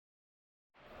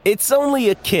It's only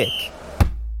a kick,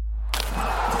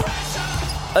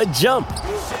 a jump,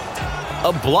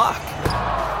 a block.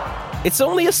 It's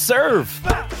only a serve.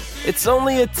 It's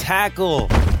only a tackle,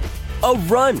 a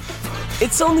run.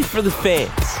 It's only for the fans.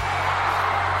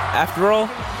 After all,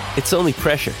 it's only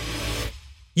pressure.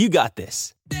 You got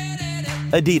this.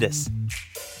 Adidas.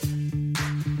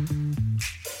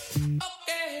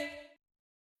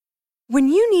 When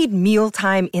you need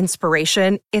mealtime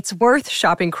inspiration, it's worth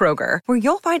shopping Kroger, where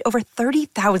you'll find over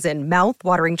 30,000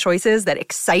 mouth-watering choices that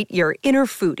excite your inner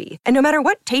foodie. And no matter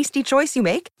what tasty choice you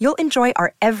make, you'll enjoy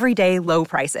our everyday low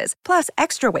prices, plus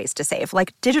extra ways to save,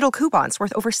 like digital coupons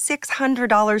worth over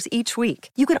 $600 each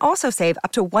week. You can also save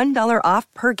up to $1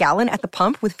 off per gallon at the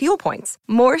pump with fuel points.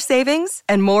 More savings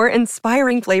and more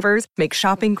inspiring flavors make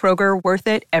shopping Kroger worth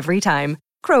it every time.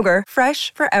 Kroger,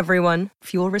 fresh for everyone.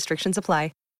 Fuel restrictions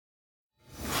apply.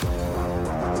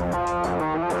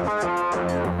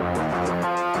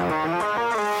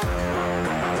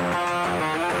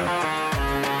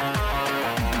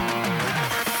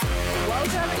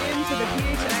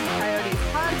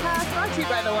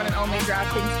 By the one and only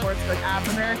DraftKings Sportsbook app,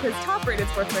 America's top-rated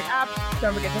sportsbook app.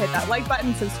 Don't forget to hit that like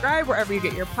button, subscribe wherever you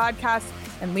get your podcasts,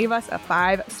 and leave us a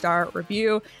 5-star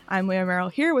review. I'm Leah Merrill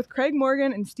here with Craig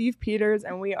Morgan and Steve Peters,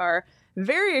 and we are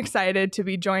very excited to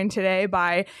be joined today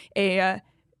by a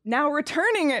now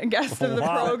returning guest of the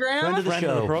program. Friend of the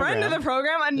show. Friend of the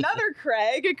program, another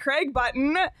Craig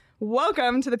Button.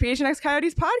 Welcome to the PHNX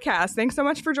Coyotes podcast. Thanks so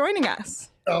much for joining us.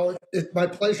 Oh, it's my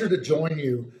pleasure to join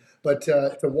you. But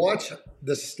to watch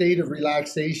the state of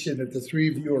relaxation that the three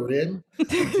of you are in,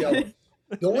 I'm jealous.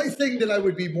 The only thing that I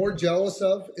would be more jealous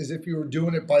of is if you were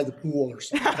doing it by the pool or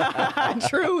something.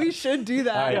 True, we should do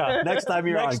that. All right, next time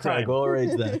you're on, Craig, we'll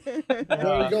arrange that.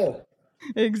 There we go.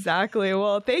 Exactly.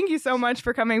 Well, thank you so much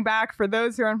for coming back. For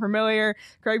those who are unfamiliar,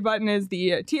 Craig Button is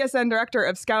the TSN Director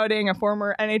of Scouting, a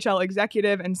former NHL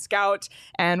executive and scout.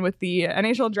 And with the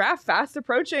NHL draft fast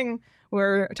approaching,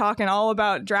 we're talking all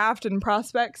about draft and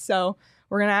prospects. So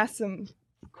we're going to ask some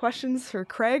questions for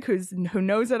Craig, who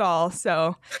knows it all.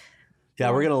 So yeah,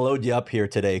 we're going to load you up here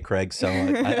today, Craig. So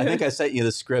I think I sent you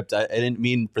the script. I didn't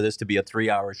mean for this to be a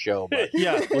 3-hour show, but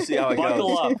yeah, we'll see how it goes.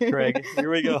 Buckle up, Craig. Here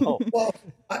we go. Well,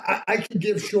 I can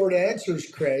give short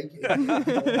answers, Craig. You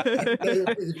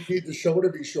need the show to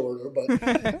be shorter, but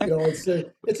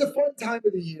it's a fun time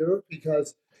of the year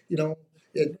because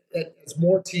as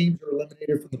more teams are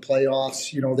eliminated from the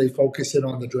playoffs, they focus in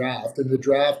on the draft, and the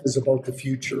draft is about the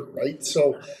future, right?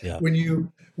 So when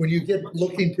you get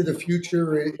looking to the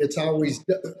future, it's always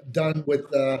done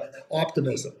with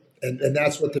optimism, and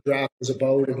that's what the draft is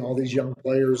about. And all these young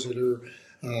players that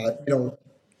are,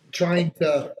 trying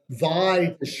to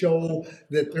vie to show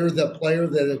that they're the player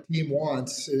that a team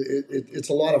wants. It's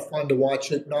a lot of fun to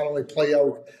watch it not only play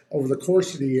out over the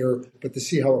course of the year, but to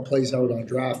see how it plays out on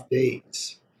draft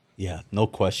days. Yeah, no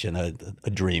question. A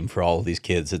dream for all of these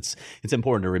kids. It's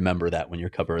important to remember that when you're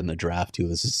covering the draft too.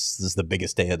 This is the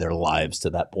biggest day of their lives to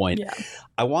that point. Yeah.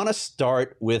 I want to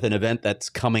start with an event that's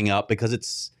coming up because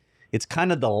it's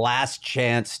kind of the last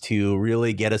chance to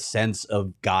really get a sense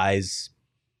of guys'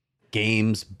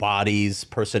 games, bodies,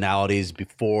 personalities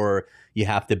before you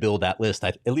have to build that list.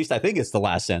 At least I think it's the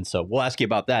last sense. So we'll ask you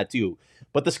about that too.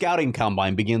 But the scouting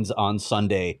combine begins on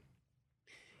Sunday.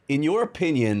 In your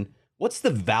opinion, what's the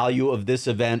value of this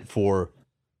event for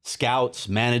scouts,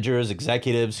 managers,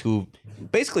 executives who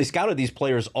basically scouted these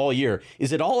players all year?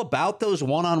 Is it all about those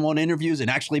one-on-one interviews and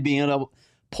actually being able to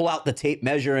pull out the tape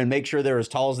measure and make sure they're as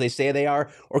tall as they say they are?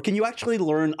 Or can you actually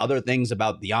learn other things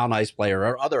about the on-ice player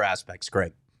or other aspects,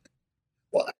 Greg?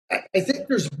 Well, I think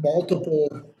there's multiple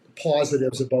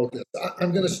positives about this.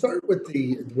 I'm going to start with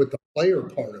the player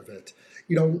part of it.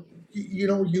 You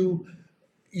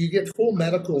get full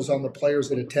medicals on the players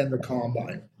that attend the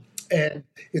combine, and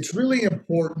it's really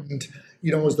important.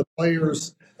 As the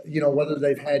players, whether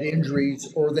they've had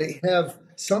injuries or they have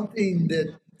something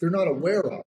that they're not aware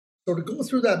of. So to go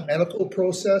through that medical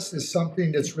process is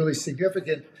something that's really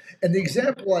significant. And the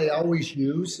example I always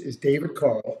use is David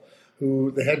Carl,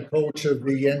 who the head coach of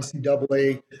the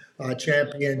NCAA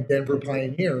champion Denver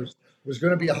Pioneers, was going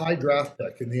to be a high draft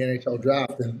pick in the NHL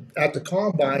draft. And at the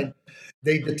combine,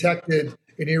 they detected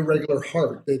an irregular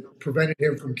heart that prevented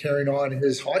him from carrying on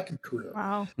his hockey career.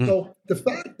 Wow. So the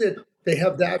fact that they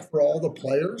have that for all the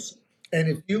players, and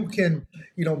if you can,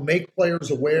 make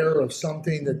players aware of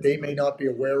something that they may not be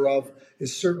aware of,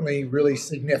 is certainly really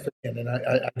significant. And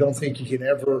I don't think you can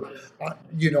ever,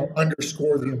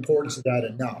 underscore the importance of that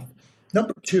enough.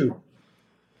 Number two,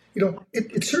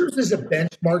 it serves as a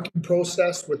benchmarking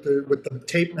process with the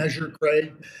tape measure,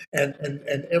 Craig, and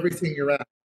everything you're at.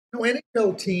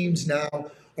 NHL teams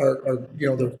now are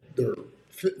their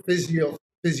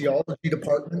physiology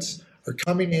departments are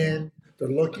coming in. They're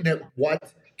looking at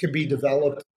what can be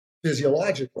developed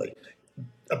physiologically.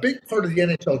 A big part of the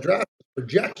NHL draft is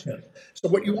projection. So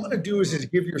what you want to do is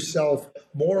give yourself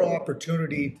more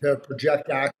opportunity to project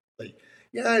accurately.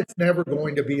 Yeah, it's never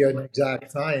going to be an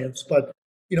exact science, but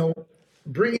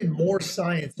bringing more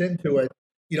science into it,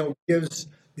 gives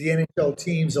the NHL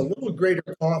teams a little greater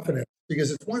confidence,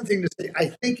 because it's one thing to say,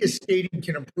 I think his skating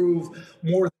can improve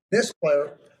more than this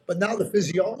player, but now the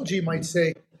physiology might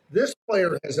say this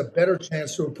player has a better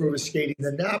chance to improve his skating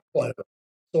than that player.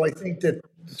 So I think that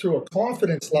through a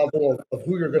confidence level of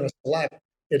who you're going to select,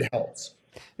 it helps.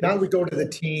 Now we go to the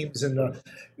teams, and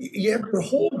you have your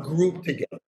whole group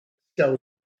together. So,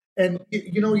 and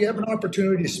you have an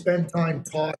opportunity to spend time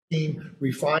talking,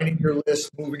 refining your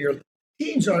list, moving your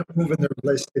teams aren't moving their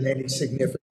list in any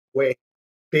significant way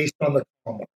based on the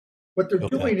combine. What they're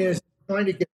doing is trying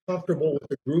to get comfortable with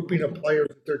the grouping of players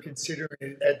that they're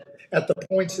considering at the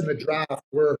points in the draft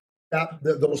where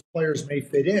those players may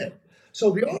fit in.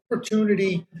 So the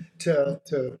opportunity to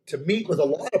meet with a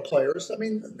lot of players, I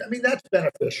mean that's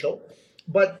beneficial,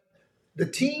 but the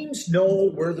teams know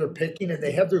where they're picking and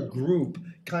they have their group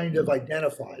kind of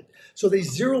identified. So they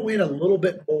zero in a little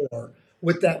bit more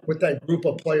with that group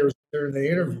of players during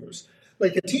the interviews.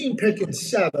 Like a team picking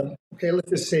 7, okay, let's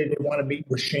just say they want to meet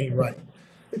with Shane Wright.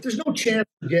 If there's no chance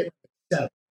of getting 7,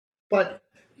 but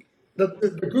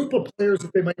the group of players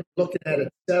that they might be looking at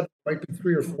 7 might be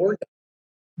 3 or 4 guys.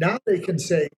 Now they can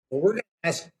say, well, we're going to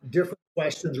ask different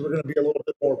questions. We're going to be a little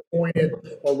bit more pointed,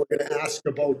 or we're going to ask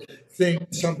about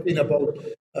something about,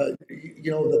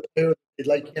 the player they'd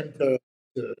like him to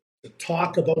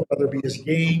talk about, whether it be his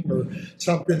game or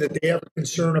something that they have a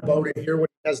concern about, and hear what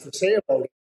he has to say about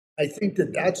it. I think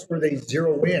that that's where they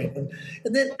zero in,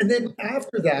 and then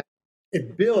after that,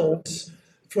 it builds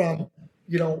from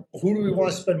who do we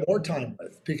want to spend more time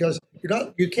with, because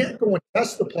you can't go and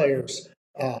test the players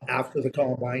after the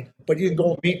combine, but you can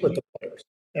go and meet with the players.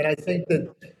 And I think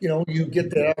that you get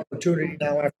that opportunity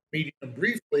now after meeting them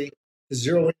briefly to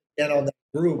zero in again on that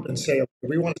group and say, okay,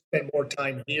 we want to spend more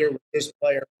time here with this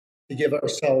player to give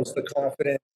ourselves the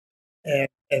confidence and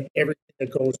everything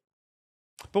that goes.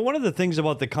 But one of the things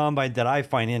about the combine that I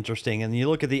find interesting, and you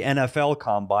look at the NFL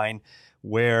combine,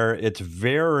 where it's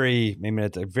very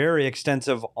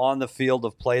extensive on the field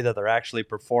of play that they're actually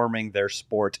performing their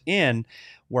sport in,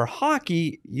 where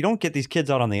hockey, you don't get these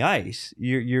kids out on the ice.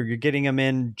 You're getting them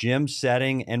in gym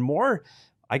setting and more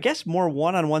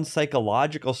one-on-one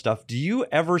psychological stuff. Do you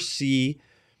ever see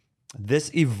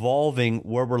this evolving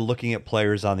where we're looking at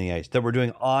players on the ice, that we're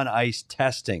doing on-ice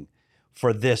testing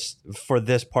for this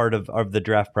part of the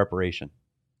draft preparation?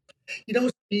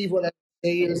 Steve, what I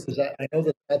say is that I know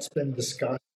that that's been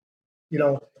discussed.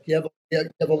 You have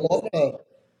a lot of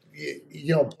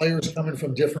players coming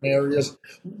from different areas.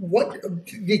 What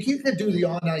you can do the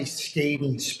on ice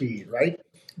skating speed, right?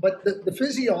 But the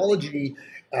physiology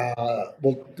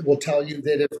will tell you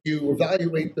that if you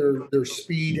evaluate their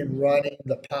speed and running,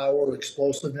 the power,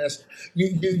 explosiveness,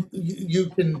 you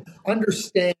can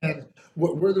understand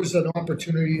where there's an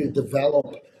opportunity to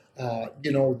develop.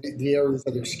 The areas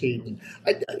that they're skating.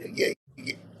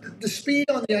 The speed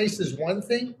on the ice is one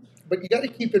thing, but you got to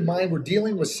keep in mind we're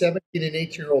dealing with 17 and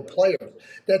 18-year-old players.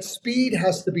 That speed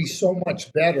has to be so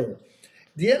much better.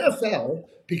 The NFL,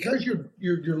 because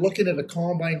you're looking at a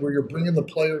combine where you're bringing the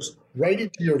players right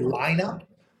into your lineup,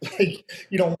 like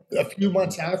a few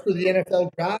months after the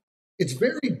NFL draft, it's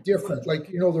very different.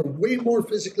 Like, they're way more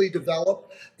physically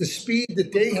developed. The speed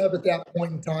that they have at that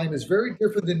point in time is very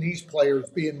different than these players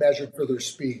being measured for their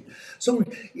speed. So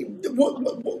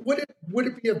would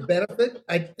it be a benefit?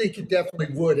 I think it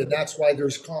definitely would. And that's why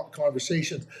there's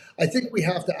conversations. I think we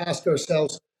have to ask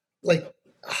ourselves, like,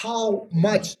 how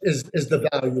much is the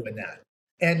value in that?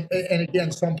 And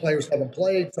again, some players haven't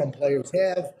played, some players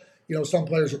have. Some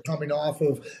players are coming off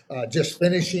of just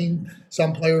finishing.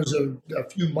 Some players are a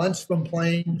few months from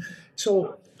playing.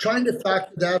 So trying to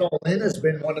factor that all in has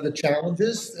been one of the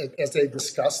challenges as they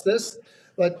discuss this.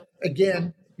 But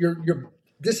again,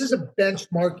 this is a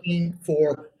benchmarking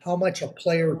for how much a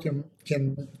player can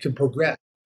progress.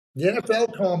 The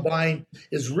NFL Combine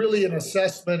is really an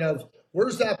assessment of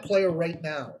where's that player right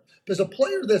now. Because a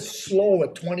player that's slow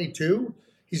at 22,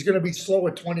 he's going to be slow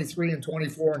at 23 and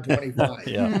 24 and 25.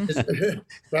 Yeah.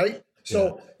 Right?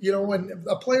 So, when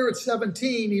a player at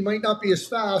 17, he might not be as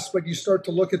fast, but you start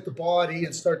to look at the body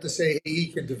and start to say, hey, he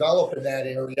can develop in that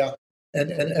area.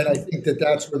 And I think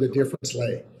that's where the difference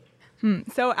lay.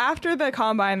 So after the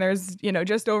combine, there's,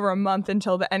 just over a month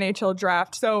until the NHL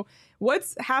draft. So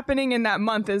What's happening in that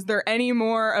month? Is there any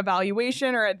more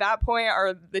evaluation, or at that point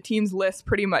are the team's lists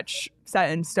pretty much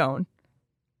set in stone?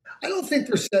 I don't think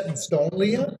they're set in stone,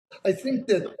 Leah. I think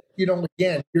that,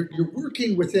 again, you're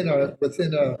working within a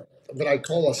what I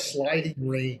call a sliding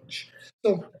range.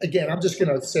 So again, I'm just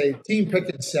going to say team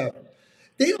picking 7.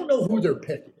 They don't know who they're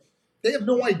picking. They have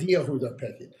no idea who they're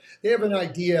picking. They have an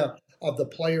idea of the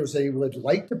players they would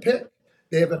like to pick.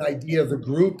 They have an idea of the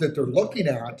group that they're looking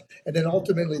at, and then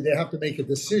ultimately they have to make a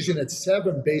decision at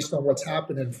 7 based on what's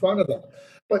happened in front of them.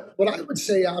 But what I would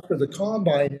say after the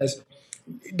combine is,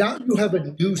 now you have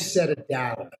a new set of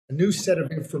data, a new set of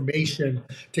information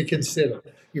to consider.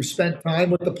 You've spent time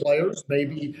with the players.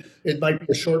 Maybe it might be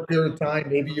a short period of time.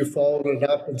 Maybe you followed it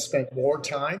up and spent more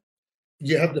time.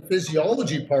 You have the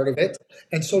physiology part of it.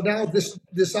 And so now this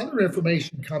other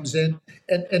information comes in.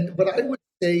 And what I would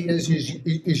say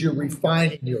is you're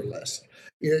refining your list.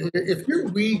 If you're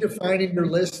redefining your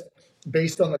list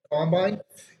based on the combine,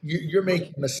 you're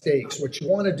making mistakes. What you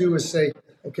want to do is say,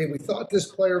 okay, we thought this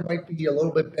player might be a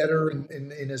little bit better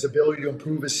in his ability to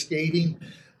improve his skating.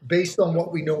 Based on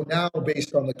what we know now,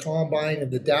 based on the combine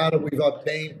and the data we've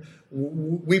obtained,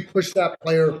 we push that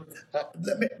player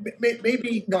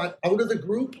maybe not out of the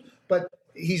group, but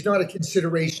he's not a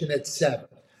consideration at 7.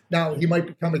 Now, he might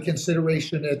become a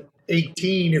consideration at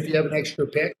 18 if you have an extra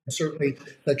pick. And certainly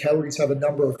the Coyotes have a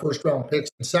number of first-round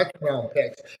picks and second-round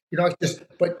picks. You're not just,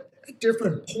 but at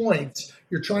different points,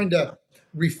 you're trying to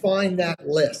refine that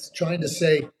list, trying to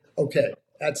say, okay,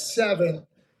 at 7,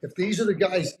 if these are the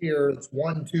guys here, it's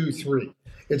 1, 2, 3.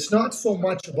 It's not so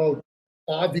much about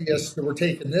obvious that we're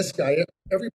taking this guy.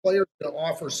 Every player is going to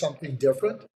offer something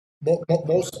different. A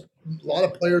lot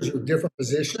of players are in different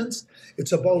positions.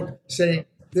 It's about saying,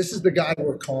 this is the guy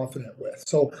we're confident with.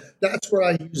 So that's where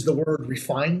I use the word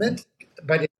refinement.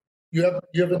 But you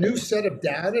have a new set of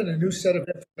data and a new set of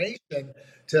information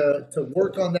to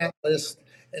work on that list.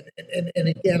 And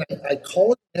again, I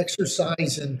call it an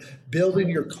exercise in building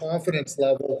your confidence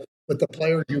level with the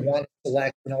players you want to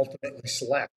select and ultimately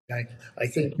select. I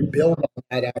think you build on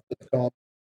that after the combine.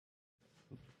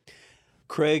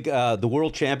 Craig, the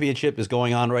World Championship is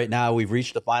going on right now. We've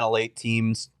reached the final 8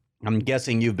 teams. I'm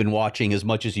guessing you've been watching as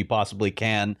much as you possibly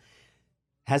can.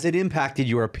 Has it impacted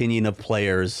your opinion of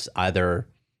players either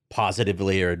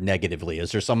positively or negatively?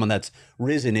 Is there someone that's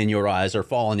risen in your eyes or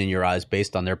fallen in your eyes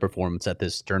based on their performance at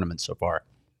this tournament so far?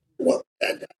 Well,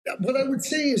 what I would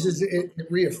say is it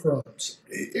reaffirms.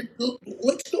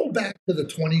 Let's go back to the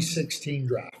 2016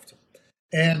 draft.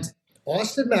 And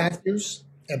Austin Matthews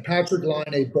and Patrick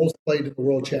Laine both played in the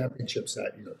World Championships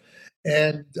that year.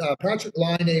 And Patrick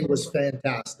Laine was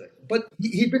fantastic. But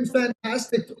he'd been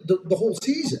fantastic the whole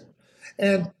season.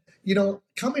 And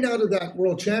coming out of that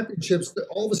World Championships,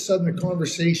 all of a sudden the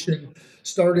conversation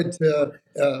started to,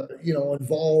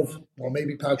 involve, well,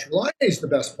 maybe Patrick Laine is the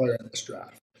best player in this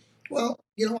draft. Well,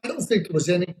 I don't think there was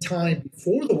any time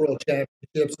before the World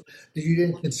Championships that you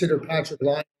didn't consider Patrick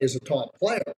Laine as a top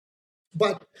player.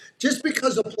 But just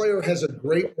because a player has a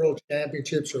great World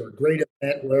Championships or a great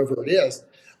event, wherever it is,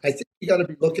 I think you got to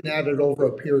be looking at it over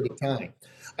a period of time.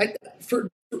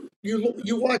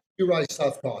 You watch Uri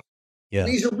Sufcock. Yeah.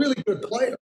 He's a really good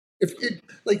player.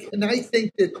 And I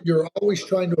think that you're always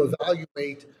trying to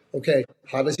evaluate, okay,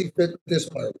 how does he fit with this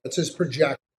player? What's his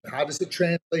projection? How does it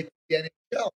translate to the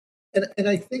NHL? And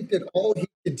I think that all he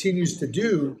continues to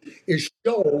do is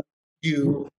show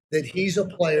you that he's a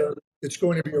player that's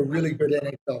going to be a really good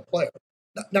NHL player.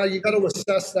 Now you got to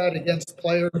assess that against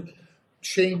player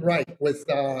Shane Wright with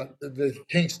the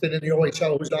Kingston in the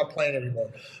OHL, who's not playing anymore.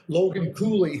 Logan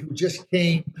Cooley, who just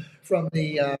came from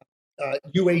the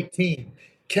U18.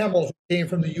 Kemmel, who came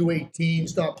from the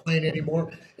U18s, not playing anymore.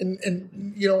 And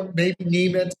maybe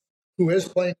Nemeth, who is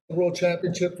playing the World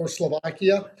Championship for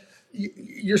Slovakia.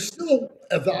 You're still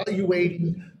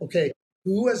evaluating, okay,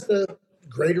 who has the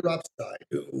greater upside?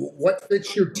 What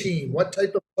fits your team? What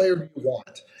type of player do you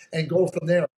want? And go from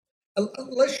there.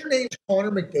 Unless your name's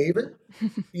Connor McDavid,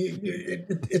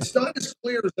 it's not as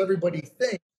clear as everybody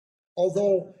thinks.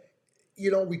 Although,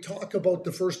 we talk about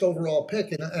the first overall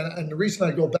pick, and the reason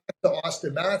I go back to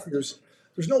Austin Matthews,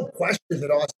 there's no question that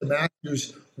Austin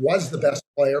Matthews was the best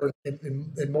player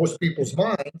in most people's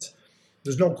minds.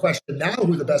 There's no question now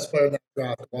who the best player in that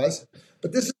draft was.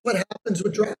 But this is what happens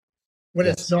with draft when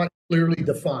it's not clearly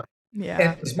defined.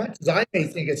 Yeah. And as much as I may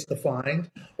think it's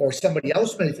defined, or somebody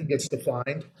else may think it's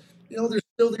defined, there's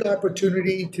still the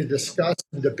opportunity to discuss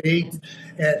and debate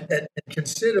and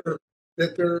consider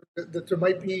that there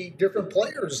might be different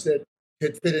players that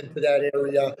could fit into that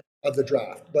area of the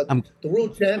draft. But the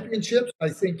World Championships, I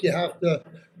think you have to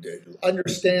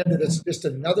understand that it's just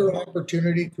another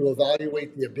opportunity to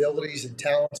evaluate the abilities and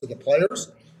talents of the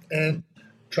players and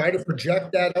try to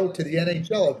project that out to the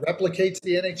NHL. It replicates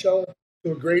the NHL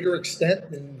to a greater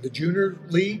extent than the junior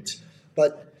leagues.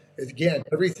 But again,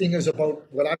 everything is about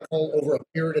what I call over a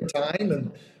period of time,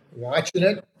 and watching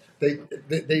it,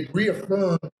 they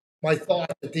reaffirm my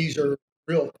thought that these are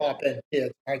real top end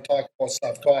kids. I talk about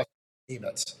Slavkovsky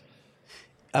demons.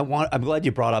 I'm glad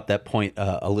you brought up that point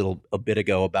a bit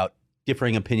ago about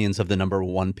differing opinions of the number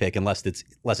one pick, unless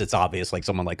it's obvious, like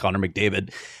someone like Connor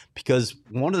McDavid, because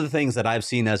one of the things that I've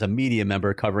seen as a media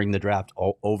member covering the draft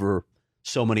over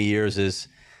so many years is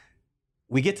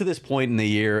we get to this point in the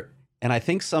year, and I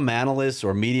think some analysts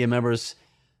or media members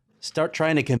start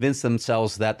trying to convince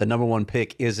themselves that the number one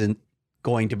pick isn't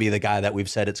going to be the guy that we've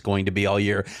said it's going to be all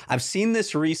year. I've seen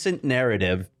this recent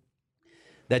narrative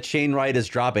that Shane Wright is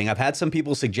dropping. I've had some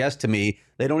people suggest to me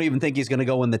they don't even think he's going to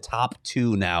go in the top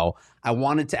 2 now. I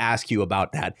wanted to ask you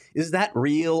about that. Is that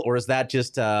real, or is that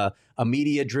just a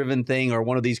media-driven thing, or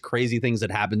one of these crazy things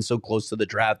that happen so close to the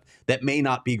draft that may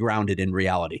not be grounded in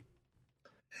reality?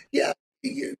 Yeah,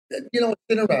 it's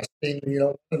interesting.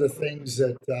 One of the things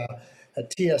that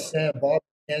at TSN, Bob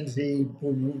McKenzie,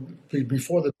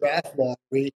 before the draft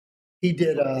lottery, he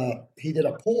did a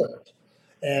poll.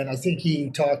 And I think he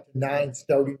talked to 9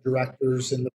 scouting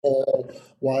directors, and the poll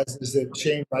is that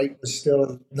Shane Wright was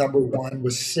still number 1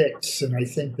 with 6, and I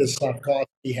think this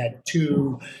Slavkovsky had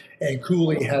 2, and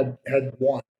Cooley had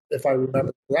 1, if I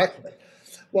remember correctly.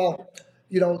 Well,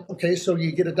 okay, so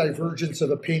you get a divergence of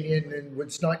opinion, and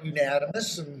it's not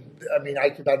unanimous, and I mean,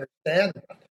 I could understand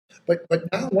that.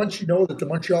 But now, once you know that the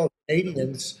Montreal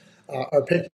Canadiens are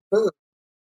picking first,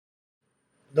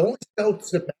 the only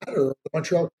scouts that matter are the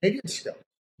Montreal Canadiens scouts.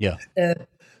 Yeah. And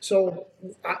so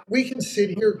we can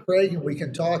sit here, Craig, and we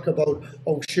can talk about,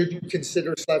 should you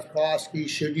consider Slavkovsky?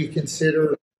 Should you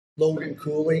consider Logan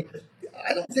Cooley?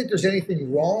 I don't think there's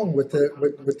anything wrong with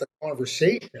the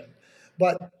conversation.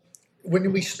 But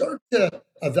when we start to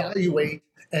evaluate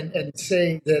and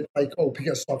say that, like,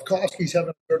 because Slavkovsky's having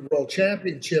a good world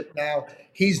championship now,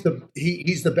 he's the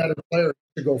better player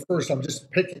to go first, I'm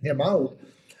just picking him out.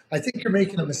 I think you're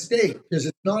making a mistake, because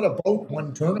it's not about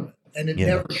one tournament. And it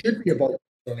never should be about the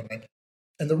tournament.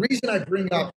 And the reason I bring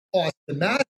up Austin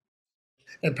Matthews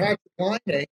and Patrick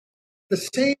Laine, the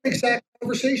same exact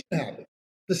conversation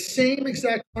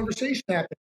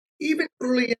happened. Even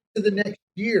early into the next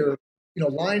year,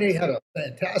 Laine had a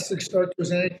fantastic start to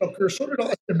his NHL career. So did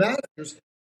Austin Matthews.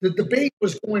 The debate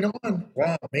was going on.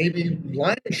 Wow, maybe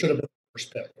Laine should have been the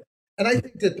first pick. And I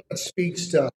think that speaks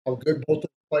to how good both the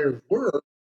players were.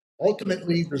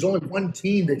 Ultimately, there's only one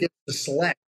team that gets to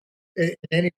select in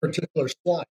any particular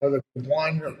slot, whether it's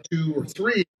 1 or 2 or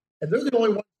 3, and they're the only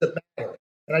ones that matter.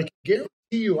 And I can guarantee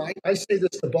you, I say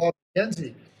this to Bob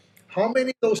McKenzie, how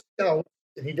many of those scouts,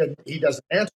 and he doesn't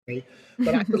answer me,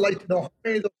 but I would like to know how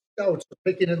many of those scouts are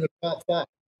picking in the top 5.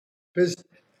 Because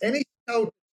any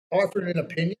scout offering an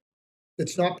opinion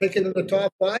that's not picking in the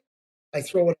top 5, I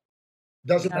throw it.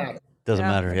 Doesn't matter. Doesn't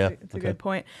matter. Yeah. It's a good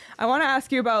point. I want to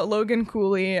ask you about Logan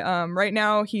Cooley. Right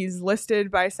now, he's listed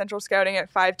by Central Scouting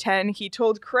at 5'10". He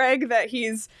told Craig that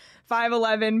he's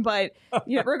 5'11", but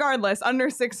regardless, under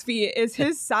 6 feet. Is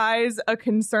his size a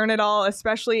concern at all,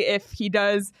 especially if he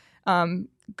does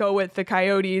go with the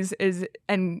Coyotes?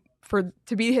 To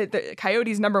be the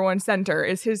Coyotes' number 1 center,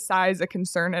 is his size a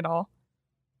concern at all?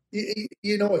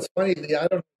 It's funny. I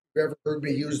don't know if you've ever heard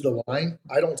me use the line,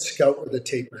 I don't scout with a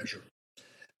tape measure.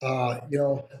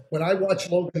 When I watch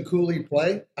Logan Cooley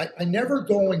play, I never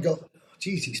go and go,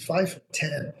 geez, he's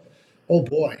 5'10". Oh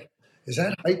boy, is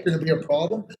that height going to be a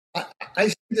problem? I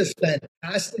see this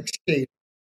fantastic skater,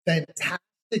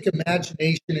 fantastic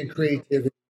imagination and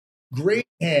creativity, great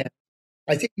hand.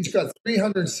 I think he's got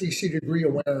 360-degree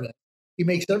awareness. He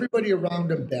makes everybody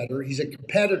around him better. He's a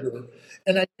competitor.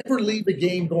 And I never leave a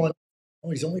game going,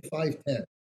 he's only 5'10".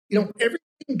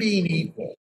 Everything being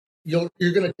equal, you're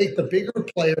going to take the bigger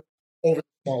player over the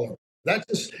smaller. That's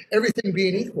just everything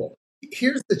being equal.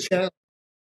 Here's the challenge.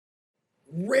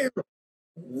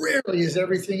 Rarely is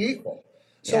everything equal.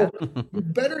 So you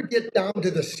better get down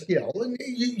to the skill. And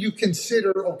you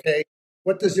consider, okay,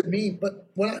 what does it mean? But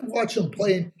when I watch them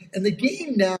play, and the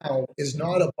game now is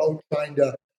not about trying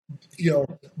to,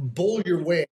 bull your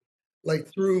way, like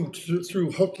through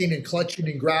hooking and clutching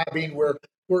and grabbing, where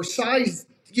size,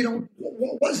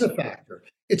 what was a factor?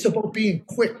 It's about being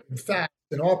quick and fast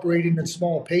and operating in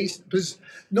small pace, because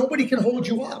nobody can hold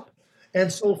you up. And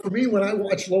so for me, when I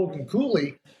watch Logan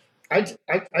Cooley, I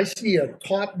see a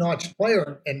top-notch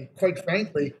player, and quite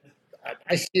frankly,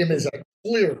 I see him as a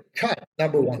clear-cut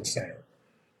number one center.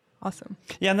 Awesome.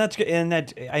 Yeah, and that's good. And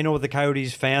that I know what the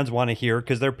Coyotes fans want to hear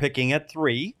because they're picking at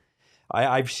 3.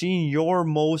 I've seen your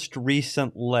most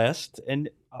recent list, and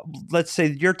let's say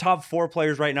your top 4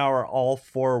 players right now are all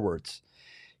forwards.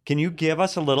 Can you give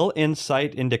us a little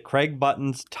insight into Craig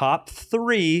Button's top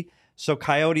 3 so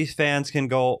Coyotes fans can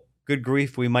go, good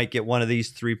grief, we might get one of these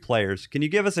 3 players? Can you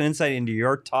give us an insight into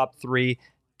your top 3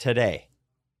 today?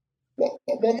 Well,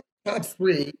 my top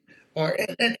 3 are,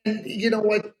 and you know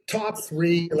what, top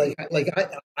 3,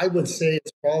 I would say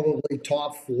it's probably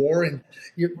top 4, and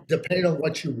depending on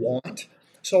what you want.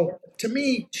 So to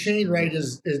me, Shane Wright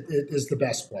is the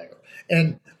best player,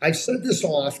 and I've said this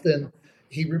often.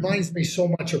 He reminds me so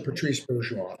much of Patrice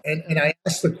Bergeron, and I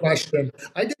asked the question.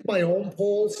 I did my own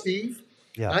poll, Steve.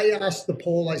 Yeah. I asked the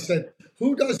poll. I said,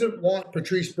 "Who doesn't want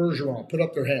Patrice Bergeron?" Put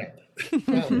up their hand.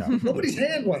 Nobody's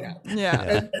hand went up. Yeah.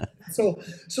 And so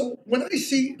when I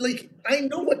see, I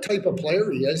know what type of player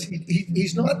he is.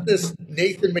 He's not this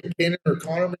Nathan McKinnon or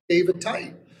Connor McDavid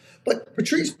type. But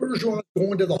Patrice Bergeron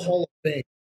going to the Hall of Fame.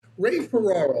 Ray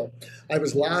Ferraro, I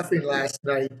was laughing last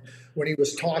night when he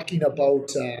was talking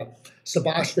about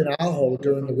Sebastian Aho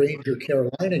during the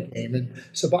Ranger-Carolina game. And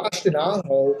Sebastian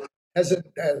Aho hasn't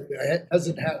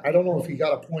had, I don't know if he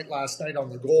got a point last night on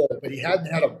the goal, but he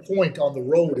hadn't had a point on the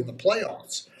road in the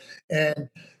playoffs. And,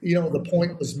 the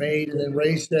point was made, and then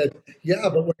Ray said, yeah,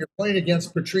 but when you're playing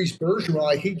against Patrice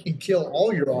Bergeron, he can kill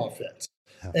all your offense.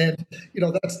 And,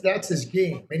 that's his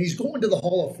game. And he's going to the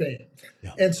Hall of Fame.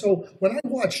 Yeah. And so when I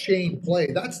watch Shane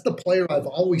play, that's the player I've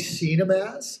always seen him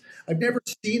as. I've never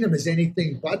seen him as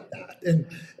anything but that.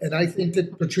 And I think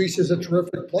that Patrice is a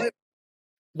terrific player.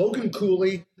 Logan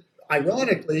Cooley,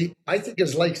 ironically, I think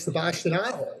is like Sebastian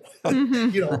Aho. Mm-hmm.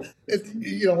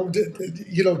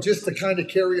 Just to kind of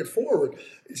carry it forward.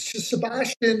 It's just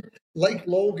Sebastian, like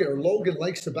Logan, or Logan,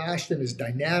 like Sebastian, is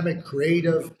dynamic,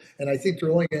 creative, and I think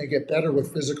they're only going to get better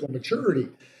with physical maturity.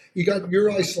 You got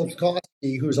Uri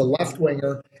Slafkovsky, who's a left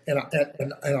winger and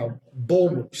a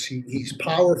bull moose. He's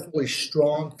powerful, he's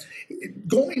strong.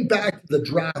 Going back to the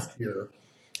draft here,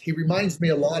 he reminds me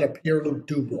a lot of Pierre-Luc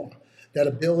Dubois. That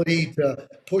ability to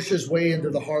push his way into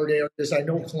the hard areas. I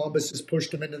know Columbus has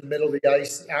pushed him into the middle of the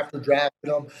ice after drafting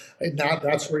him. And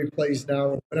that's where he plays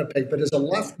now in Winnipeg. But as a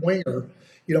left winger,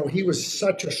 he was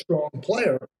such a strong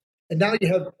player. And now you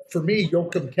have, for me,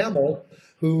 Joachim Kemmel,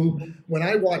 who, when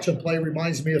I watch him play,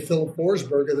 reminds me of Philip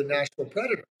Forsberg of the Nashville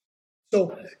Predators.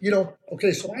 So,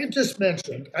 so I've just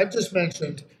mentioned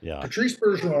Patrice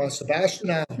Bergeron, Sebastian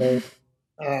Aho,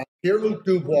 Pierre-Luc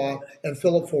Dubois, and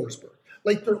Philip Forsberg.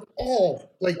 They're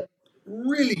all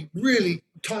really, really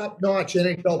top-notch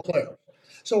NHL players.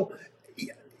 So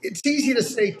it's easy to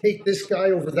say, take this guy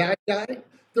over that guy.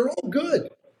 They're all good.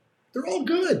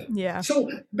 Yeah. So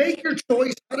make your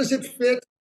choice. How does it fit?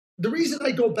 The reason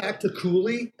I go back to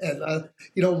Cooley and,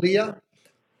 Leah,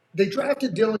 they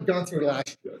drafted Dylan Guenther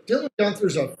last year. Dylan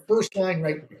Guenther's a first-line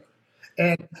right winger.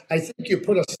 And I think you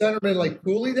put a centerman like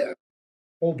Cooley there,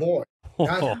 oh, boy.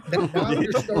 Now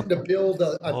you're starting to build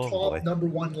a top number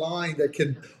one line that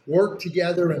can work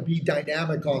together and be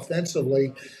dynamic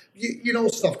offensively.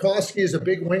 Slafkovsky is a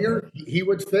big winger. He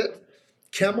would fit.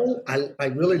 Kemmel, I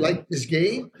really like his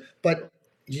game, but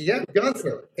you got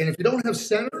Guenther. And if you don't have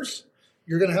centers,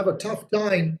 you're going to have a tough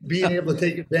time being able to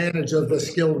take advantage of the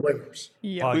skilled wingers.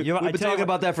 Yeah. We've been talking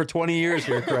about that for 20 years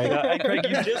here, Craig. Craig,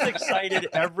 you just excited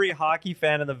every hockey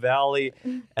fan in the Valley,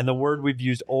 and the word we've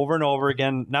used over and over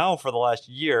again now for the last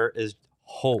year is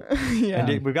hope. Yeah.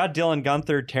 And we've got Dylan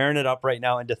Guenther tearing it up right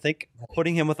now, and to think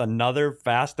putting him with another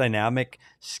fast, dynamic,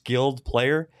 skilled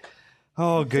player,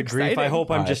 oh, good grief. I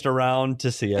hope I'm just around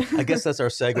to see it. I guess that's our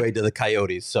segue to the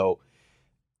Coyotes. So,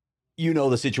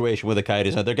 the situation with the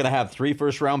Coyotes. They're going to have 3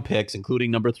 first-round picks, including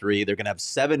number 3. They're going to have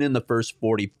 7 in the first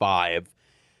 45.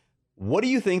 What do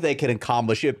you think they can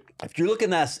accomplish? If you're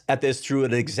looking at this through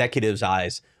an executive's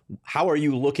eyes, how are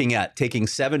you looking at taking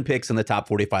 7 picks in the top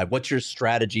 45? What's your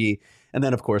strategy? And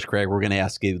then, of course, Craig, we're going to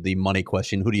ask you the money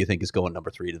question. Who do you think is going number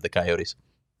 3 to the Coyotes?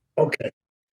 Okay.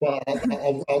 Well,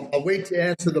 I'll wait to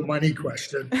answer the money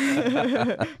question.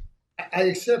 I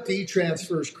accept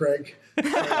e-transfers, Craig.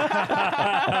 What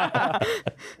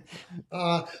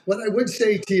I would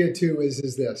say to you, too, is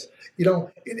this.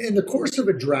 In the course of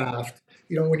a draft,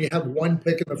 when you have 1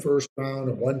 pick in the first round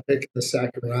and 1 pick in the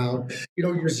second round,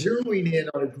 you're zeroing in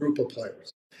on a group of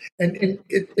players. And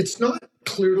it's not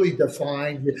clearly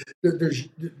defined. There's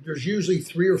usually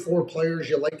 3 or 4 players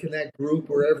you like in that group,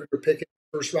 wherever you're picking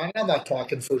first round. I'm not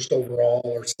talking first overall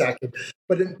or second,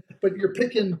 but you're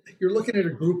looking at a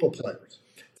group of players,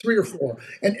 3 or 4,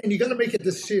 and you got to make a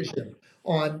decision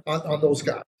on those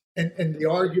guys. and the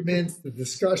arguments, the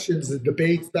discussions, the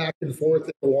debates back and forth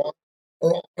that go on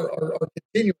are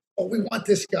continuing. Oh, we want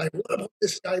this guy. What about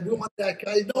this guy? We want that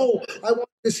guy. No, I want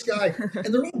this guy.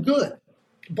 And they're all good.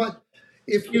 But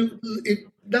if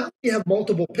now you have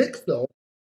multiple picks, though,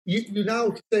 you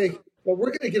now say, well,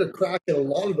 we're going to get a crack at a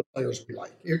lot of the players we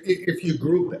like if you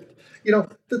group it.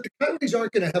 The Coyotes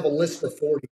aren't going to have a list of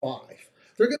 45.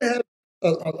 They're going to have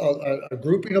a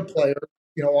grouping of players.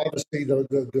 Obviously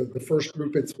the first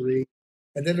group at 3,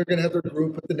 and then they're going to have their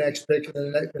group at the next pick,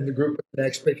 and then the group at the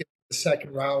next pick in the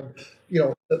second round.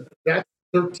 That's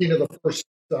 13 of the first.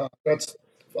 That's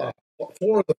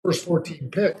 4 of the first 14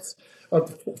 picks. 4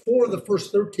 of the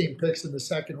first 13 picks in the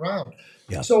second round.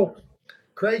 Yeah. So,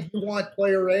 Craig, you want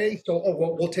player A, so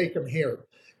we'll take him here.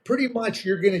 Pretty much,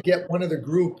 you're going to get one of the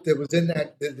group that was in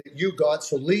that you got.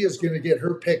 So Leah's going to get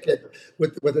her pick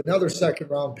with another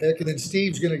second round pick, and then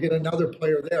Steve's going to get another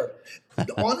player there.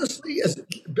 Honestly, as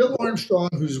Bill Armstrong,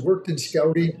 who's worked in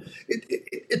scouting,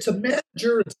 it's a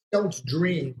manager and scout's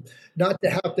dream not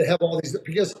to have all these,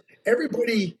 because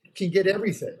everybody can get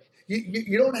everything.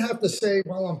 You don't have to say,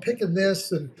 well, I'm picking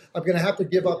this and I'm going to have to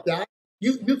give up that.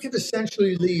 You can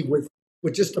essentially leave with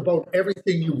just about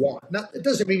everything you want. Now, it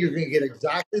doesn't mean you're going to get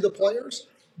exactly the players,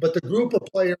 but the group of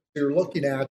players you're looking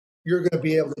at, you're going to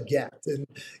be able to get. And,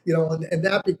 and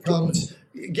that becomes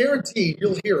guaranteed.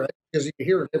 You'll hear it because you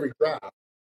hear it every draft.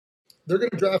 They're going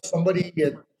to draft somebody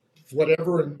at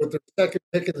whatever and with their second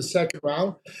pick in the second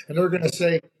round, and they're going to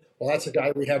say, well, that's a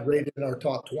guy we had rated in our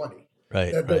top 20.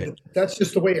 Right. That's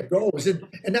just the way it goes.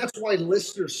 And that's why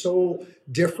lists are so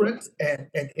different and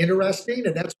interesting.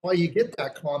 And that's why you get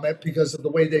that comment, because of the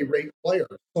way they rate players.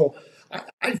 So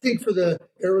I think for the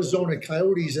Arizona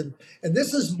Coyotes, and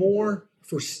this is more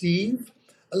for Steve,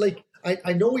 like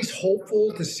I know he's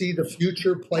hopeful to see the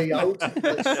future play out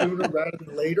sooner rather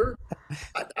than later.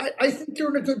 I think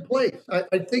they're in a good place.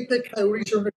 I think the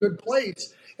Coyotes are in a good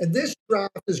place. And this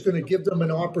draft is going to give them an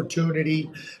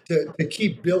opportunity to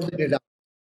keep building it up.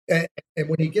 And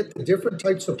when you get the different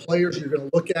types of players you're going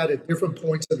to look at different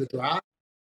points of the draft,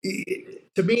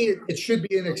 to me, it should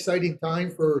be an exciting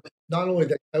time for not only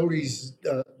the Coyotes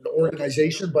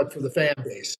organization, but for the fan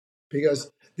base, because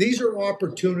these are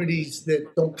opportunities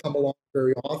that don't come along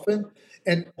very often.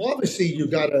 And obviously, you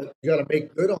got to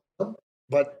make good on them.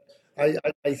 But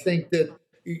I think that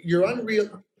you're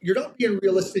not being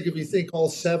realistic if you think all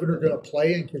 7 are going to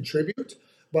play and contribute.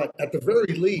 But at the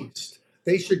very least,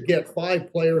 they should get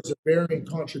 5 players of varying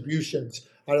contributions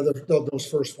out of those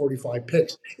first 45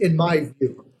 picks, in my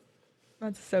view.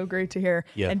 That's so great to hear.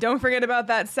 Yeah. And don't forget about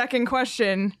that second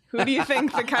question. Who do you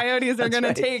think the Coyotes are going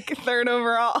to take third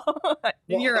overall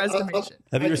in your estimation?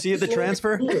 Have you received the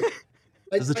transfer?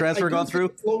 Has the transfer gone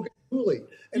through? Logan Cooley.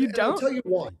 And I'll tell you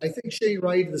what. I think Shane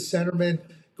Wright, the centerman,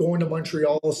 going to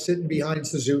Montreal, sitting behind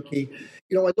Suzuki.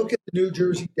 I look at the New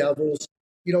Jersey Devils.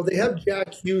 They have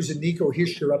Jack Hughes and Nico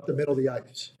Hischier up the middle of the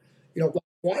ice.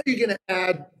 Why are you going to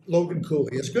add Logan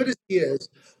Cooley? As good as he is,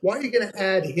 why are you going to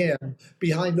add him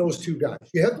behind those 2 guys?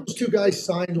 You have those 2 guys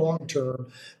signed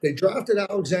long-term. They drafted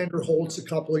Alexander Holtz a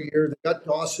couple of years. They got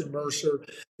Dawson Mercer.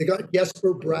 They got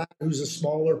Jesper Bratt, who's a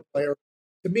smaller player.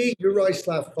 To me, Uri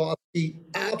Slavkovsky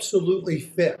absolutely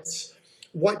fits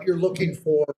what you're looking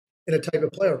for in a type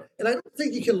of player. And I don't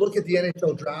think you can look at the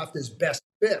NHL draft as best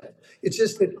fit. It's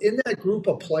just that in that group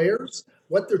of players,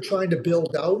 what they're trying to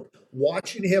build out,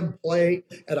 watching him play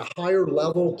at a higher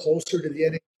level, closer to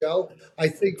the NHL, I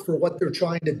think for what they're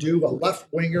trying to do, a left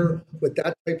winger with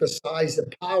that type of size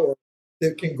and power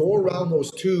that can go around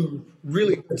those 2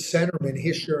 really good centermen,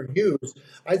 Hischier and Hughes,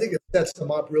 I think it sets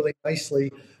them up really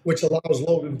nicely, which allows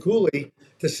Logan Cooley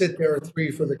to sit there at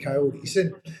 3 for the Coyotes.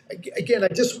 And again, I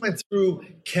just went through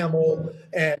Kemmel,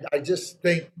 and I just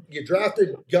think you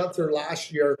drafted Gunther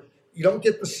last year. You don't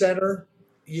get the center.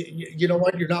 You know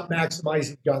what? You're not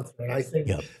maximizing Gunther, and I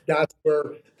think that's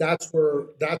where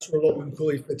Logan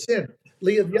Cooley fits in.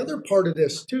 Leah, the other part of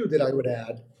this too that I would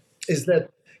add is that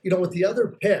with the other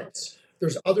picks,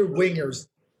 there's other wingers,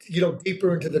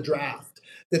 deeper into the draft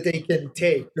that they can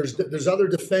take. There's other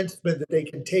defensemen that they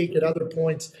can take at other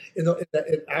points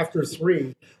after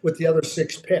 3 with the other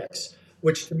 6 picks,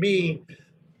 which to me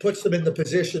puts them in the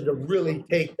position to really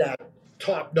take that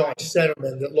top-notch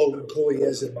centerman that Logan Cooley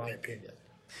is, in my opinion.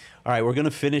 All right, we're going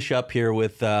to finish up here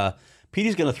with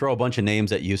Petey's going to throw a bunch of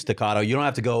names at you, Staccato. You don't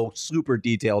have to go super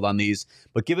detailed on these,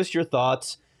 but give us your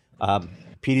thoughts.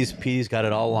 Petey's got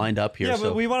it all lined up here. Yeah,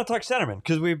 but we want to talk centerman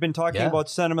because we've been talking about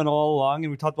centerman all along,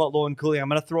 and we talked about Logan Cooley. I'm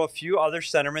going to throw a few other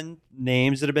centerman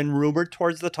names that have been rumored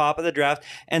towards the top of the draft,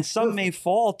 and some may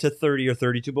fall to 30 or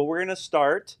 32, but we're going to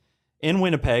start in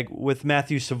Winnipeg with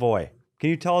Matthew Savoie. Can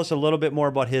you tell us a little bit more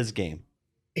about his game?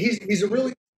 He's a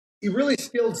really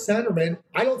skilled centerman.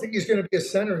 I don't think he's going to be a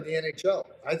center in the NHL.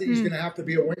 I think he's going to have to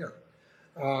be a winger.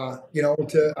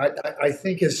 I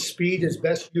think his speed is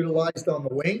best utilized on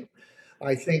the wing.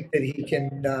 I think that he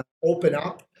can open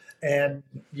up and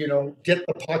get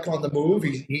the puck on the move.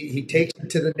 He takes it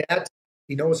to the net.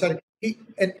 He knows how to.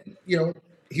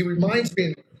 He reminds me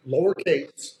in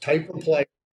lowercase type of player.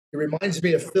 He reminds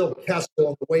me of Phil Kessel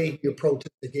in the way he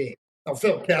approaches the game. Now,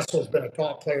 Phil Kessel's been a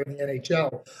top player in the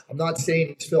NHL. I'm not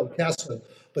saying he's Phil Kessel,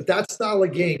 but that style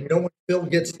of game, when Phil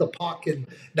gets the puck and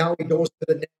now he goes to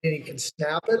the net and he can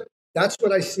snap it, that's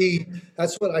what I see.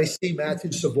 That's what I see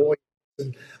Matthew Savoy.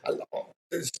 And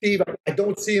Steve, I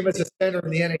don't see him as a center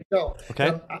in the NHL.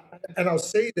 Okay. And I'll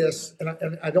say this,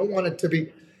 and I don't want it to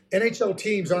be, NHL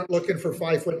teams aren't looking for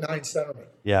 5'9" centermen.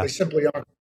 Yeah. They simply aren't.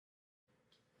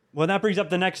 Well, that brings up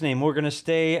the next name. We're going to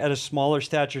stay at a smaller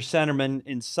stature centerman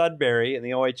in Sudbury in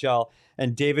the OHL,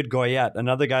 and David Goyette,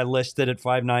 another guy listed at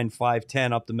 5'9",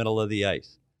 5'10", up the middle of the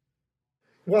ice.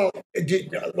 Well,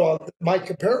 my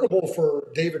comparable for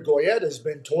David Goyette has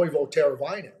been Toivo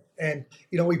Teravainen. And,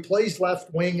 he plays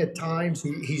left wing at times.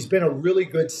 He's been a really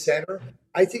good center.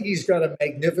 I think he's got a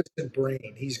magnificent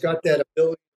brain. He's got that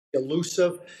ability to be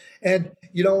elusive. And,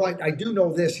 I do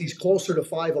know this. He's closer to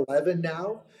 5'11"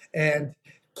 now. And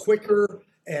quicker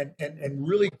and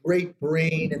really great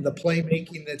brain and the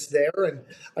playmaking that's there. And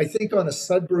I think on a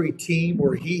Sudbury team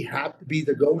where he had to be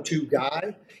the go-to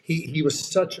guy, he was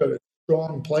such a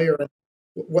strong player. And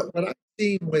what I've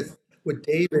seen with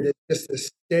David is just a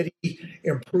steady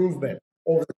improvement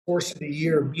over the course of the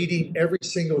year, meeting every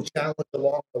single challenge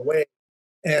along the way,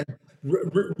 and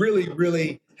really,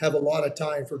 really have a lot of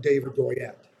time for David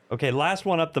Goyette. Okay, last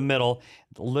one up the middle,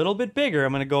 a little bit bigger.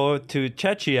 I'm going to go to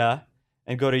Czechia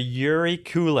and go to Yuri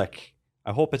Kulik.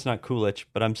 I hope it's not Kulich,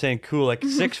 but I'm saying Kulik,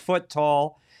 6 foot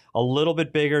tall, a little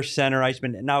bit bigger center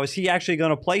iceman. Now, is he actually going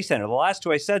to play center? The last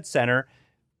two I said center.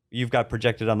 You've got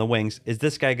projected on the wings. Is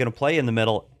this guy going to play in the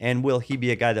middle? And will he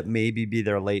be a guy that maybe be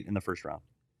there late in the first round?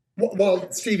 Well,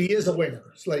 Steve, he is a winger.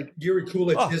 It's like Yuri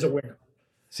Kulich is a winger.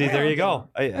 See, there you go.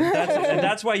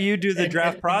 That's why you do the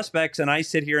draft prospects, and I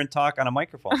sit here and talk on a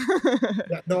microphone.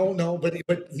 No, but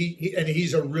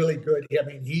he's a really good. I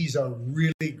mean, he's a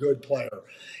really good player.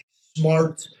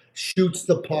 Smart, shoots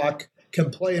the puck, can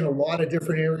play in a lot of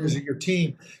different areas of your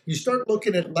team. You start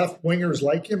looking at left wingers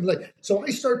like him. So I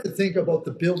start to think about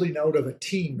the building out of a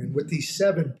team, and with these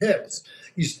 7 picks,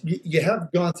 you have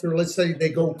gone through. Let's say they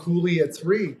go Cooley at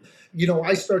 3.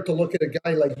 I start to look at a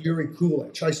guy like Yuri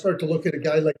Kulich. I start to look at a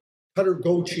guy like Cutter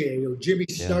Gauthier or Jimmy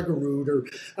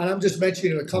Snuggerud, and I'm just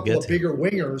mentioning a couple of bigger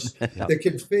wingers that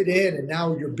can fit in, and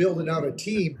now you're building out a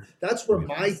team. That's where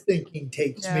my thinking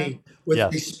takes me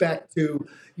with respect to,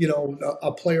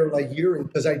 a player like Yuri,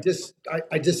 because I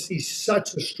just see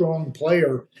such a strong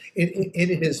player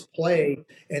in his play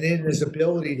and in his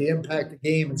ability to impact the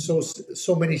game in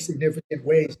so many significant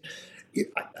ways.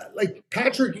 Like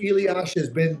Patrick Elias has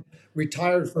been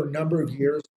retired for a number of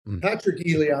years. Patrick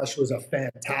Elias was a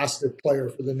fantastic player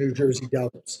for the New Jersey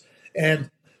Devils.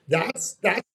 And that's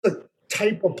the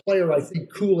type of player I think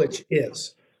Kulich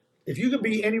is. If you can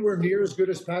be anywhere near as good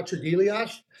as Patrick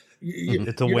Elias, you're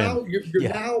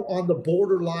now on the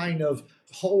borderline of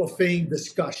Hall of Fame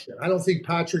discussion. I don't think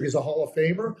Patrick is a Hall of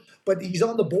Famer, but he's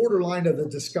on the borderline of the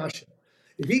discussion.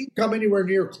 If he can come anywhere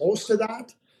near close to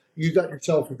that, you got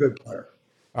yourself a good player.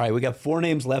 All right, we got 4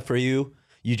 names left for you.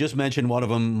 You just mentioned one of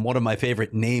them, one of my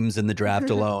favorite names in the draft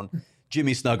alone,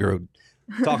 Jimmy Snuggerud.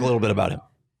 Talk a little bit about him.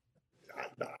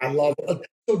 I love it.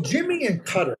 So Jimmy and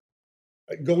Cutter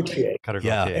Gauthier.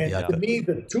 And to me,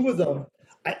 the two of them,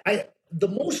 the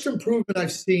most improvement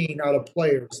I've seen out of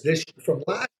players from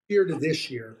last year to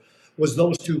this year was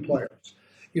those 2 players.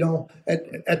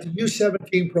 At the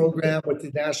U17 program with the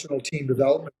National Team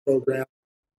Development Program,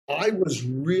 I was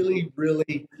really,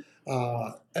 really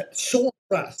so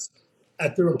impressed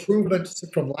at their improvements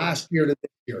from last year to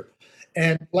this year.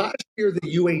 And last year, the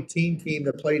U18 team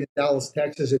that played in Dallas,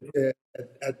 Texas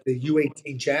at the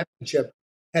U18 championship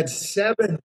had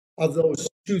 7 of those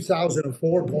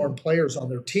 2004 born players on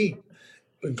their team,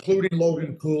 including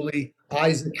Logan Cooley,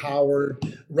 Isaac Howard,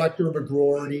 Rutger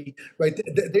McGroarty, right?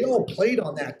 They all played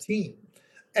on that team.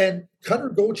 And Cutter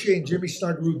Gauthier and Jimmy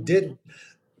Snuggerud didn't,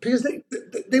 because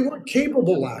they weren't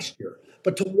capable last year.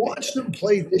 But to watch them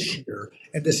play this year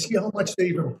and to see how much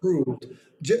they've improved,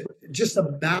 just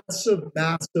a massive,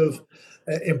 massive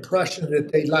impression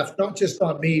that they left, not just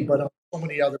on me, but on so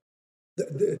many others.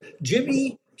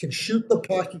 Jimmy can shoot the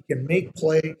puck. He can make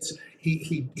plays.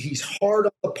 He's hard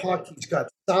on the puck. He's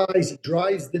got size. He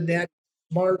drives the net.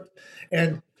 Smart.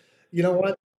 And you know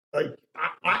what? like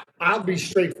I'll be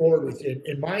straightforward with you.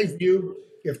 In my view,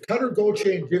 if Cutter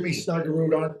Gauthier and Jimmy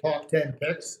Snuggerud aren't top 10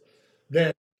 picks,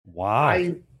 then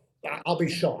Wow. I'll be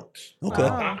shocked. Okay.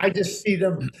 Wow. I just see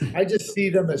them. I just see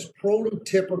them as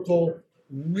prototypical,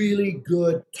 really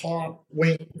good top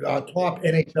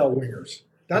NHL wingers.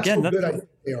 That's Again, how good I think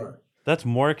they are. That's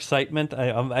more excitement.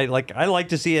 I like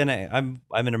to see I'm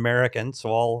an American,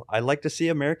 so I like to see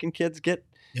American kids get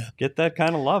that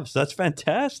kind of love. So that's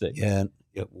fantastic. Yeah.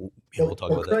 We'll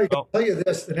talk about Craig, that. I'll tell you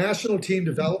this: the National Team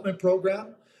Development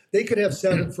Program, they could have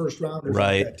 7 first rounders on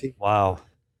that team. Wow.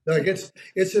 Like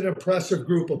it's an impressive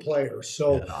group of players.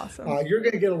 So Awesome. you're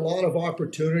going to get a lot of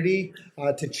opportunity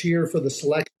to cheer for the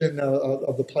selection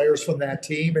of the players from that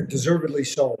team, and deservedly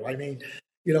so. I mean,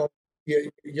 you know, you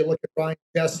look at Ryan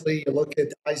Chesley, you look at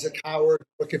Isaac Howard,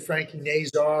 look at Frankie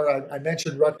Nazar. I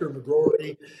mentioned Rutger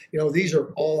McGrory. You know, these are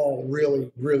all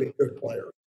really, really good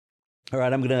players. All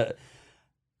right, I'm going to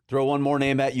throw one more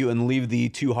name at you and leave the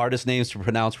 2 hardest names to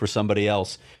pronounce for somebody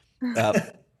else.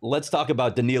 Let's talk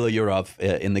about Danila Yurov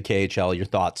in the KHL. Your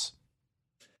thoughts?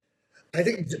 I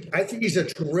think he's a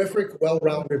terrific,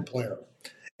 well-rounded player,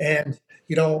 and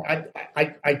you know,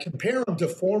 I compare him to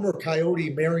former Coyote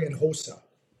Marian Hossa.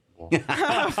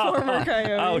 Former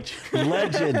Coyote. Ouch.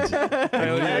 Legend.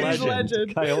 Coyote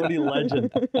legend. Coyote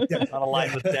legend. Yeah. On a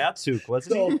line with Datsuk,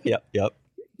 wasn't he? So, Yep.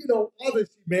 you know,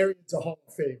 obviously Marion's a Hall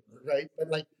of Famer, right? But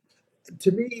like,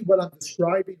 to me, what I'm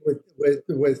describing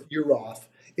with Yurov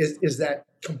is that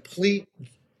complete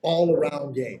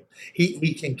all-around game.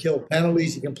 He can kill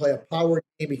penalties. He can play a power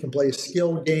game. He can play a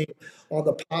skill game. On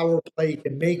the power play, he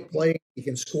can make plays. He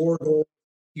can score goals.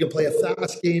 He can play a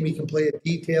fast game. He can play a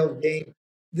detailed game.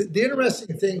 The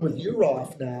interesting thing with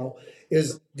Yurov now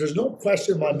is there's no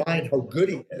question in my mind how good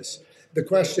he is. The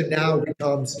question now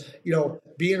becomes, you know,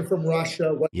 being from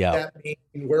Russia, what does that mean?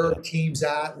 Where are teams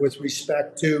at with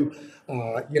respect to,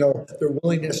 you know, their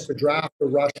willingness to draft a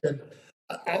Russian?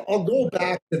 I'll go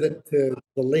back to the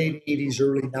late 80s,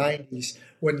 early 90s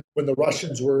when the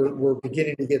Russians were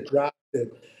beginning to get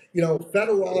drafted. You know,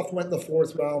 Fedorov went in the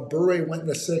 4th round, Bure went in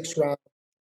the 6th round.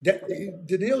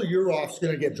 Danil Yurov's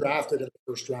going to get drafted in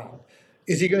the 1st round.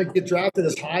 Is he going to get drafted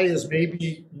as high as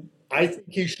maybe I think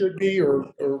he should be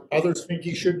or others think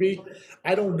he should be?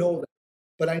 I don't know that.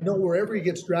 But I know wherever he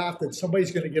gets drafted,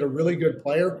 somebody's going to get a really good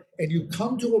player. And you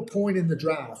come to a point in the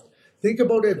draft. Think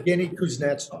about Evgeny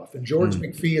Kuznetsov, and George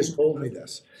McPhee has told me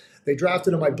this. They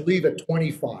drafted him, I believe, at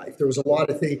 25. There was a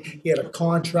lot of things. He had a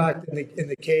contract in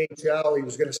the KHL. He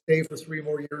was going to stay for 3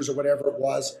 more years or whatever it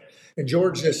was. And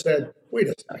George just said, wait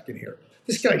a second here.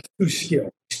 This guy's too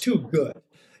skilled. He's too good.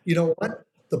 You know what?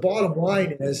 The bottom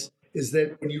line is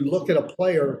that when you look at a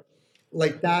player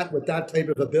like that with that type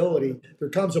of ability, there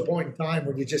comes a point in time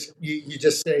when you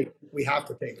just say, we have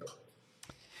to take him.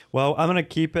 Well, I'm going to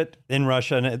keep it in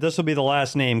Russia, and this will be the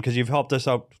last name because you've helped us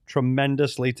out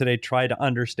tremendously today. Try to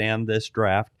understand this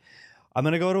draft. I'm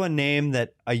going to go to a name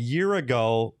that a year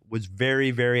ago was very,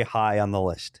 very high on the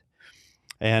list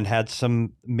and had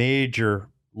some major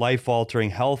life-altering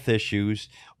health issues.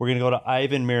 We're going to go to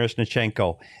Ivan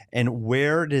Miroshnichenko. And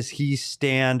where does he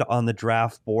stand on the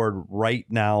draft board right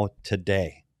now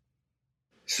today?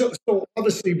 So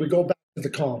obviously we go back to the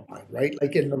combine, right?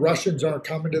 Like, and the Russians aren't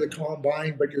coming to the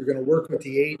combine, but you're going to work with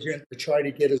the agent to try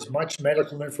to get as much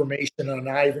medical information on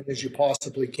Ivan as you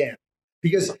possibly can.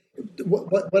 Because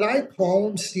what I call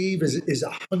him, Steve, is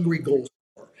a hungry goal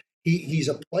scorer. He's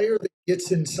a player that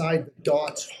gets inside the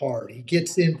dots hard. He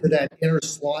gets into that inner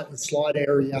slot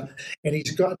area, and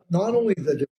he's got not only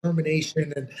the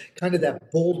determination and kind of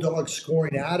that bulldog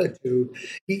scoring attitude,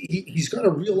 he's got a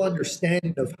real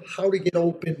understanding of how to get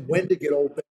open, when to get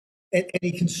open, and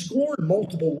he can score in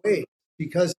multiple ways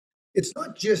because it's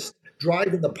not just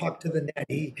driving the puck to the net.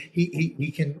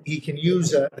 He can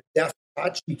use a deft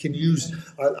touch. He can use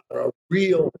a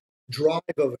real drive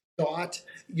of a shot.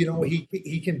 You know,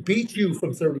 he can beat you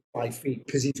from 35 feet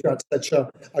because he's got such a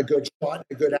good shot,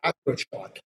 a good accurate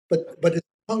shot. But his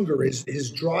hunger,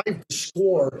 his drive to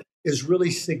score is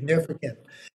really significant.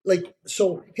 Like,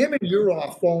 so him and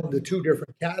Yurov fall into 2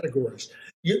 different categories.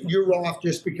 Yurov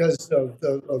just because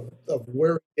of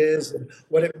where he is and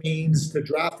what it means to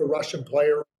draft a Russian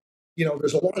player. You know,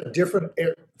 there's a lot of different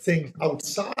things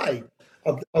outside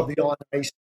of the on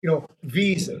ice. You know,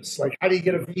 visas. Like, how do you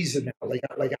get a visa now?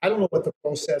 Like I don't know what the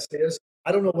process is.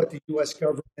 I don't know what the U.S.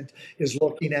 government is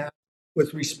looking at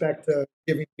with respect to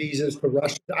giving visas to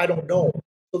Russia. I don't know.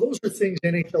 So those are things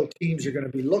NHL teams are going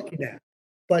to be looking at.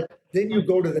 But then you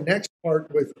go to the next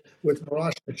part with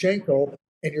Miroshnichenko,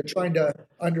 and you're trying to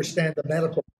understand the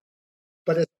medical.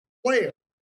 But as a player,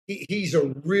 he's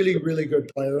a really, really good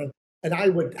player. And I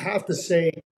would have to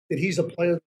say that he's a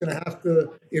player that's going to have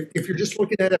to, if you're just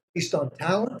looking at it based on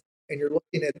talent and you're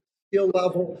looking at skill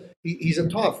level, he's a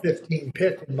top 15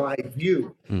 pick in my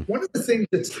view. One of the things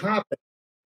that's happened,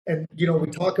 and,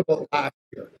 we talk about last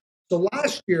year. So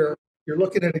last year, you're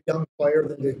looking at a young player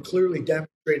that had clearly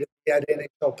demonstrated he had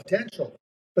NHL potential.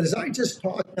 But as I just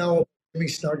talked now about Jimmy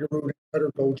Snuggerud and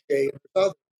Cutter Gauthier and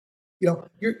others,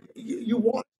 you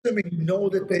watch them and you know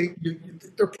that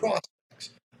they're prospects,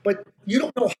 but you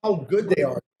don't know how good they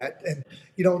are at. And,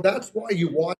 that's why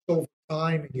you watch over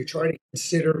time and you try to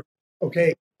consider,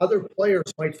 okay, other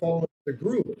players might fall into the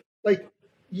group. Like,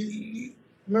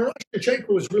 Miroshnichenko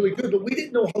was really good, but we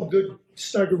didn't know how good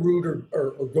Snuggerud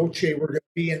or Gauthier were going to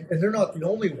be, and they're not the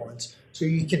only ones. So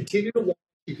you continue to watch,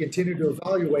 you continue to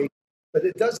evaluate, but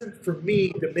it doesn't, for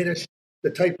me, diminish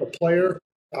the type of player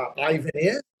Ivan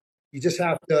is. You just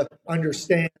have to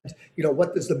understand,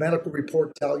 what does the medical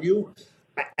report tell you?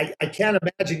 I can't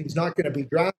imagine he's not going to be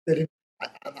drafted. And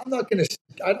I don't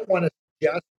want to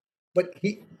suggest, but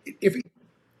if he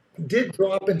did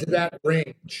drop into that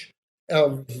range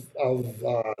of the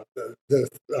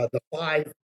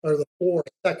 5 or the 4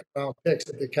 second round picks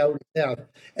that the Coyotes have,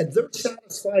 and they're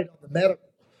satisfied on the medical,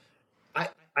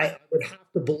 I would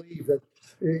have to believe that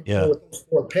with those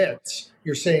 4 picks,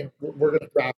 you're saying we're going to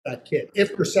draft that kid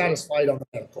if you're satisfied on the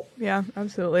medical. Yeah,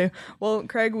 absolutely. Well,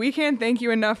 Craig, we can't thank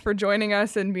you enough for joining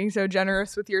us and being so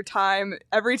generous with your time.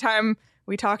 Every time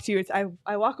we talk to you,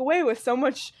 I walk away with so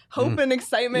much hope and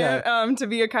excitement to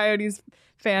be a Coyotes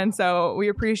fan. So we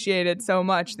appreciate it so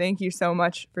much. Thank you so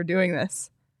much for doing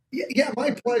this. Yeah,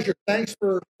 my pleasure. Thanks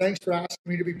for asking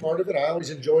me to be part of it. I always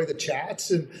enjoy the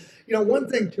chats. And, one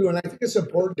thing too, and I think it's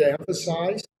important to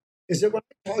emphasize, is that when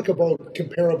I talk about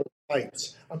comparable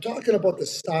types, I'm talking about the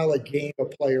style of game a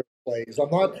player plays.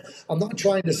 I'm not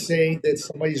trying to say that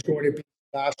somebody's going to be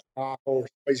Sebastian Aho or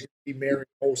somebody's going to be Mary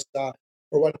Costa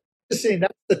or what. I'm just saying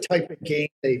that's the type of game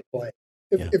they play.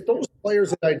 If those players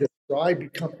that I describe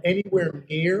become anywhere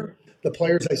near the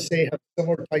players I say have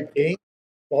similar type game,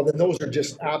 well, then those are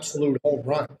just absolute home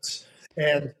runs.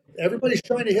 And everybody's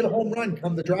trying to hit a home run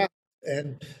come the draft.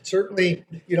 And certainly,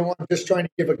 I'm just trying to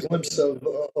give a glimpse of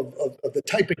the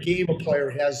type of game a player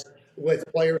has with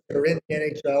players that are in the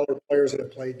NHL or players that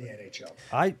have played in the NHL.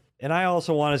 I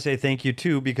also want to say thank you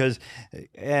too, because,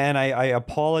 and I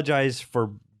apologize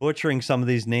for butchering some of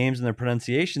these names and their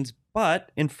pronunciations,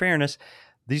 but in fairness,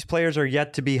 these players are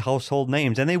yet to be household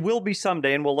names, and they will be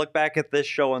someday. And we'll look back at this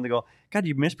show and they go, God,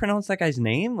 you mispronounced that guy's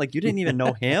name? Like, you didn't even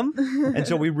know him? And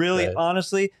so we really,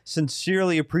 honestly,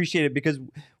 sincerely appreciate it, because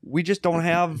we just don't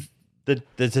have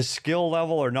the skill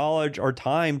level or knowledge or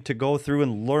time to go through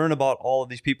and learn about all of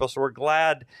these people. So we're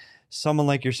glad someone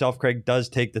like yourself, Craig, does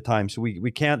take the time. So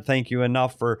we can't thank you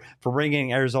enough for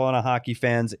bringing Arizona hockey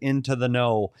fans into the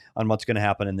know on what's going to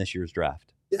happen in this year's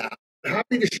draft. Yeah.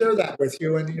 Happy to share that with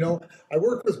you. And, I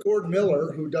work with Gord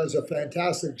Miller, who does a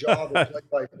fantastic job of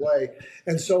play-by-play.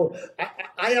 And so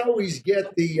I always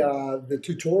get the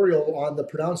tutorial on the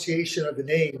pronunciation of the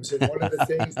names. And one of the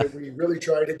things that we really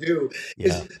try to do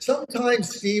is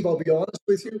sometimes, Steve, I'll be honest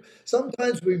with you,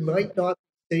 sometimes we might not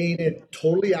be saying it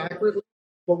totally accurately,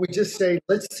 but we just say,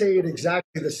 let's say it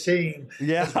exactly the same.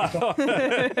 Yeah. So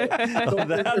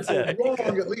if we're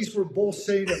wrong, at least we're both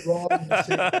saying it wrong. That's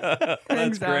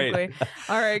exactly. Great.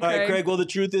 All right, Craig. All right, Craig. Well, the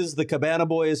truth is the Cabana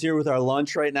Boy is here with our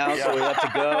lunch right now, so we have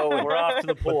to go. We're off to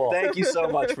the pool. But thank you so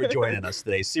much for joining us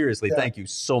today. Seriously, thank you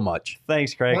so much.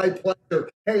 Thanks, Craig. My pleasure.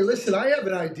 Hey, listen, I have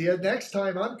an idea. Next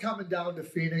time I'm coming down to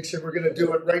Phoenix, and we're going to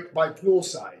do it right by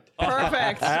poolside.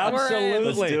 Perfect. Absolutely.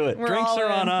 Let's do it. Drinks are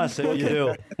on us if you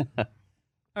do.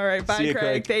 All right. Bye, you,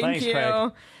 Craig. Craig. Thank you.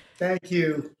 Craig. Thank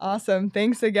you. Awesome.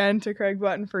 Thanks again to Craig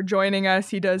Button for joining us.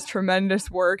 He does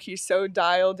tremendous work. He's so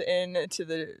dialed in to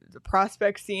the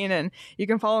prospect scene, and you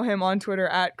can follow him on Twitter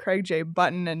at Craig J.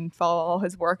 Button and follow all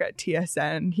his work at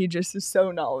TSN. He just is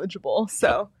so knowledgeable.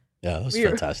 So yeah, that was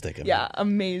fantastic.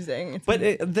 Amazing. But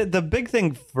the big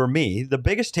thing for me, the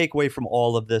biggest takeaway from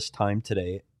all of this time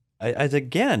today,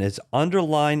 is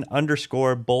underline,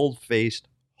 underscore, bold-faced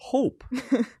hope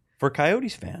for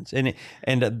Coyotes fans. And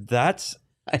that's,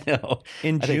 I know.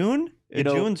 June,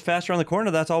 June's fast around the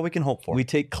corner. That's all we can hope for. We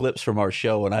take clips from our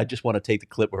show, and I just want to take the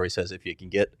clip where he says, if you can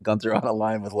get Gunther on a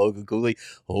line with Logan Cooley,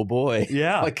 oh boy.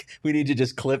 Yeah. Like, we need to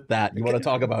just clip that. You want to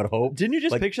talk about hope? Didn't you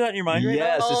just picture that in your mind right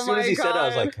yes, now? as soon as he said it, I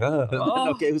was like,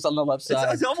 Oh. okay, who's on the left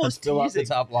side? It's almost fill out the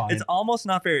teasing. top line. It's almost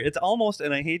not fair. It's almost,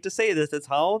 and I hate to say this, it's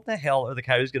how the hell are the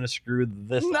Coyotes going to screw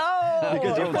this up? No.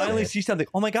 Because you finally see something.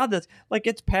 Oh my God, that's like,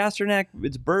 it's Pasternak,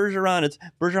 it's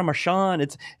Bergeron,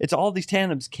 Marchand, it's all these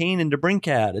tandems, Kane and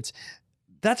DeBrincat.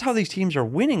 that's how these teams are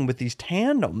winning, with these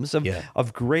tandems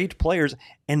of great players.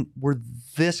 And we're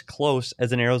this close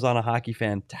as an Arizona hockey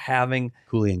fan to having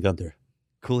Cooley and Gunther.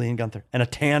 And a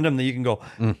tandem that you can go,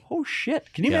 oh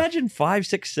shit. Can you imagine 5,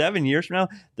 6, 7 years from now,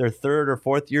 their third or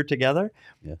fourth year together?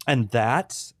 Yeah. And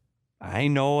that's, I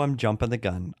know I'm jumping the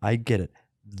gun. I get it.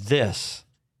 This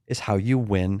is how you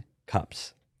win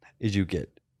cups, is you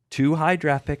get 2 high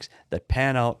draft picks that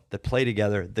pan out, that play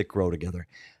together, that grow together.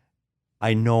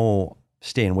 I know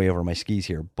staying way over my skis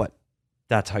here, but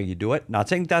that's how you do it. Not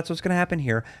saying that's what's going to happen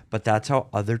here, but that's how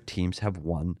other teams have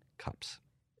won cups.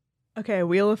 Okay,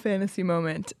 Wheel of Fantasy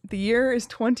moment. The year is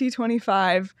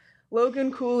 2025.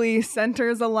 Logan Cooley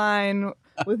centers a line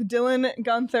with Dylan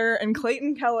Gunther and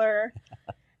Clayton Keller.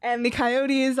 And the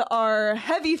Coyotes are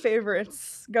heavy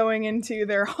favorites going into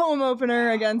their home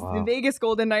opener against the Vegas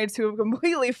Golden Knights, who have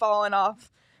completely fallen off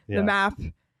the map.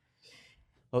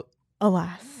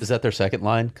 Alas. Is that their second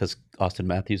line? Because Austin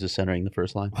Matthews is centering the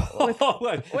first line. Wait, but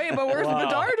where's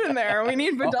Bedard in there? We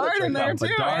need Bedard in there too.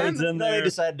 Bedard's in there. They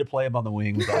decided to play him on the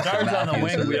wing. Bedard's on the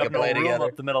wing. We have no room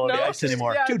up the middle of the ice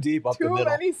anymore. Too deep up the middle. Too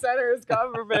many centers,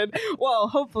 God forbid. Well,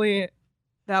 hopefully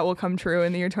that will come true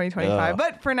in the year 2025.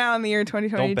 But for now, in the year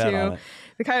 2022,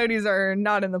 the Coyotes are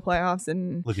not in the playoffs.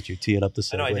 And look at you teeing up the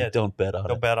segue. Don't bet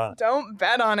on it. Don't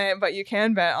bet on it, but you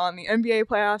can bet on the NBA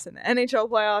playoffs and the NHL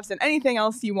playoffs and anything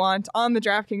else you want on the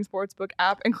DraftKings Sportsbook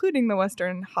app, including the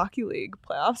Western Hockey League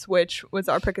playoffs, which was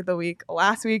our pick of the week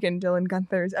last week. And Dylan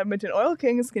Gunther's Edmonton Oil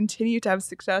Kings continue to have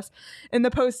success in the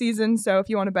postseason. So if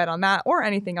you want to bet on that or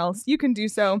anything else, you can do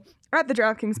so at the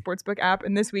DraftKings Sportsbook app.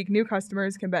 And this week, new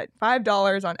customers can bet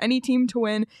 $5 on any team to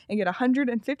win and get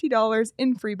 $150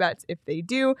 in free bets if they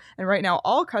do. And right now,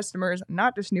 all customers,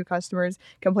 not just new customers,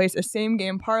 can place a same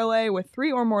game parlay with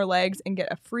 3 or more legs and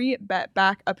get a free bet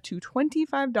back up to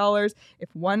 $25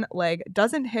 if one leg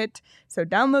doesn't hit. So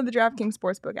download the DraftKings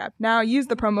Sportsbook app now. Use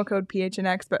the promo code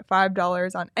PHNX, bet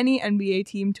 $5 on any NBA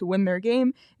team to win their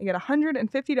game and get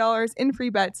 $150 in free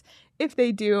bets if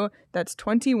they do. That's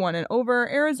 21 and over.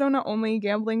 Arizona only.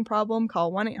 Gambling problem?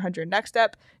 Call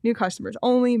 1-800-NEXT-STEP. New customers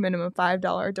only. Minimum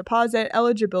 $5 deposit.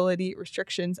 Eligibility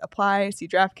restrictions apply. See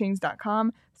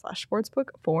DraftKings.com/sportsbook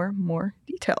for more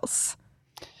details.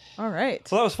 All right.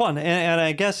 So that was fun. And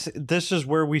I guess this is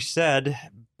where we said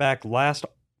back the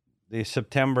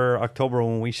September, October,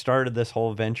 when we started this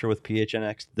whole venture with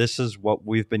PHNX, this is what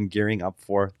we've been gearing up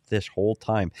for this whole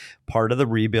time. Part of the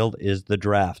rebuild is the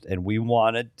draft. And we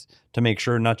wanted to make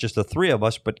sure not just the 3 of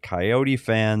us, but Coyote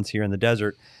fans here in the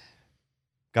desert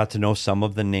got to know some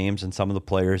of the names and some of the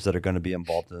players that are going to be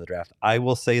involved in the draft. I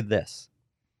will say this.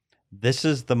 This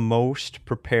is the most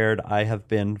prepared I have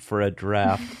been for a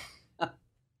draft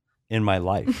in my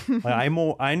life.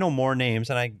 I know more names,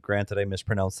 and granted I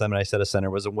mispronounced them, and I said a center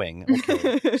was a wing.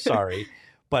 Okay, sorry.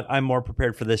 But I'm more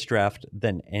prepared for this draft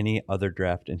than any other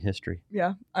draft in history.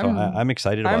 Yeah. I'm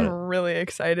excited about it. I'm really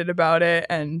excited about it.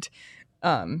 And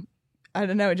I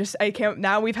don't know,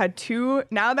 now we've had 2,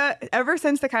 now that ever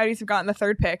since the Coyotes have gotten the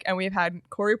 3rd pick, and we've had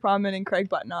Corey Pronman and Craig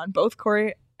Button on, both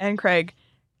Corey and Craig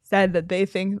said that they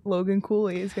think Logan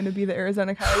Cooley is going to be the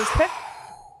Arizona Coyotes pick.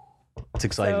 It's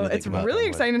exciting to think it's about. Really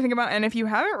exciting to think about. And if you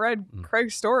haven't read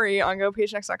Craig's story on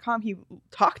GoPHNX.com, he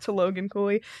talked to Logan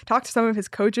Cooley, talked to some of his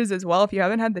coaches as well. If you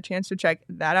haven't had the chance to check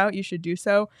that out, you should do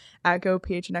so at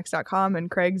GoPHNX.com. And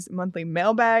Craig's monthly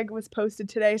mailbag was posted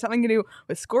today. Something to do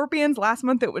with scorpions. Last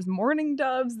month it was mourning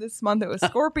doves. This month it was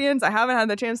scorpions. I haven't had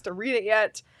the chance to read it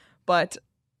yet, but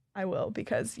I will,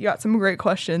 because you got some great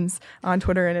questions on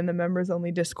Twitter and in the members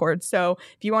only Discord. So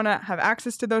if you want to have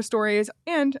access to those stories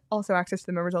and also access to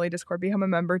the members only Discord, become a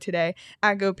member today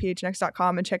at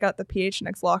gophnx.com and check out the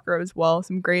PHNX locker as well.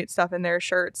 Some great stuff in there,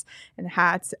 shirts and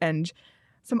hats and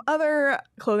some other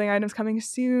clothing items coming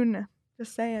soon.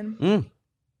 Just saying.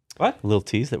 What? A little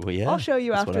tease that I'll show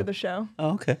you after the show.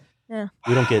 Oh, okay. Yeah.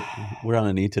 We're on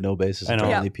a need to know basis. I know.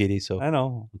 Apparently, PD. So I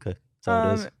know. Okay. That's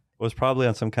how it is. It was probably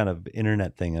on some kind of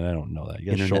internet thing, and I don't know that. You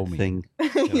gotta show me. Thing.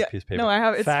 Yeah. Piece of paper. No, I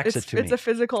have. Fax it to me. It's a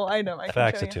physical item. I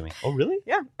Fax can it show to you. me. Oh, really?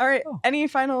 Yeah. All right. Oh. Any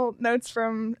final notes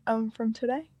from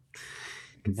today?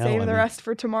 Save the rest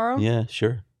for tomorrow. Yeah.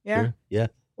 Sure. Yeah. Sure. Yeah.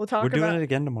 We'll talk. We're doing it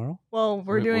again tomorrow. Well,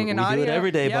 we're doing an audio. We do it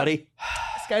every day, buddy.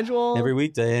 Schedule every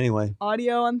weekday, anyway.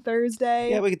 Audio on Thursday.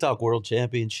 Yeah, we can talk World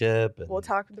Championship. And we'll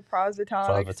talk the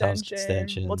Proviton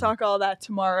extension. We'll talk all that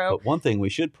tomorrow. But one thing we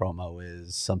should promo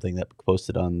is something that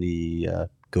posted on the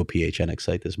Go PHNX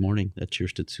site this morning. That's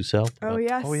Cheers to Susel. Oh,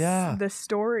 yes. Oh, yeah. The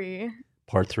story.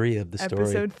 Part 3 of the story.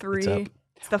 Episode 3.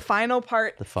 It's the final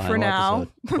part for now.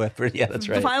 Yeah, that's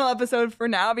right. The final episode for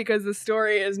now, because the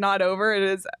story is not over. It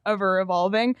is ever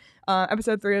evolving.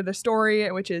 Episode 3 of the story,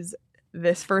 which is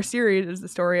this first series is the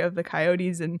story of the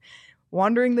Coyotes and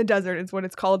wandering the desert is what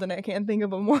it's called, and I can't think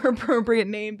of a more appropriate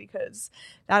name because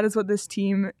that is what this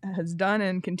team has done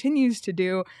and continues to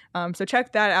do. So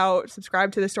check that out.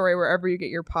 Subscribe to the story wherever you get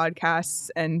your podcasts,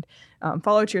 and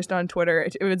follow TSN on Twitter.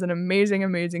 It was an amazing,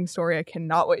 amazing story. I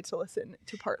cannot wait to listen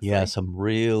to part 3. Yeah, some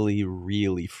really,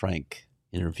 really frank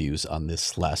interviews on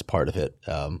this last part of it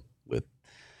with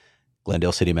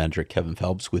Glendale City Manager Kevin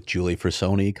Phelps, with Julie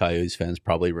Frassoni. Coyotes fans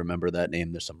probably remember that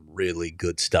name. There's some really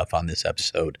good stuff on this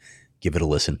episode. Give it a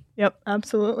listen. Yep,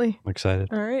 absolutely. I'm excited.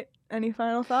 All right. Any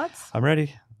final thoughts? I'm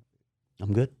ready.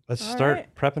 I'm good. Let's All start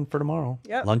right. prepping for tomorrow.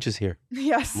 Yep. Lunch is here.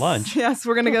 Yes. Lunch? Yes,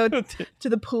 we're going to go to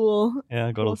the pool.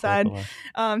 Yeah, go to the Poolside.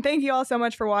 pool. Thank you all so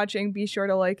much for watching. Be sure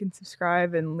to like and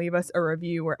subscribe and leave us a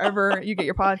review wherever you get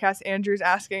your podcast. Andrew's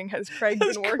asking, has Craig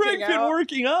been working out?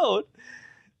 working out?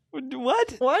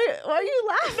 What? Why are you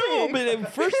laughing? No,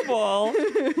 but first of all,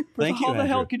 Thank you, how the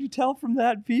hell Andrew. could you tell from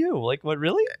that view? Like, what,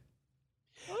 really?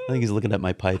 I think he's looking at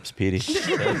my pipes, Petey.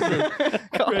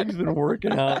 Craig's been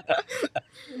working out.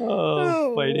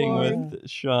 Oh, Fighting Lord. with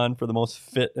Sean for the most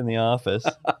fit in the office.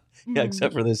 Yeah,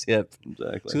 except for this hip. As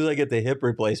Exactly. soon as I get the hip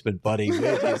replacement, buddy,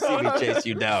 wait till you see me chase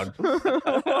you down. We'll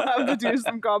have to do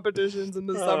some competitions in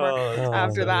the summer Oh,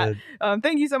 after that. good.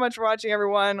 Thank you so much for watching,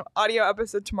 everyone. Audio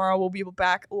episode tomorrow. We'll be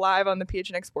back live on the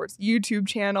PHNX Sports YouTube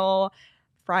channel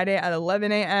Friday at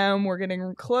 11 a.m. We're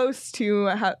getting close to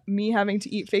me having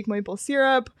to eat fake maple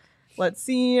syrup. Let's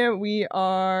see. We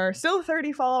are still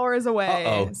 30 followers away.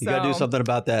 Uh-oh. You got to do so- something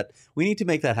about that. We need to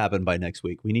make that happen by next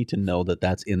week. We need to know that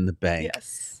that's in the bank.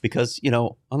 Yes. Because,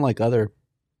 unlike other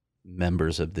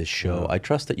members of this show, I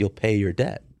trust that you'll pay your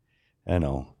debt. I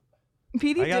know.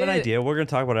 PD I got an did it. idea. We're going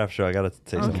to talk about it after show. I got to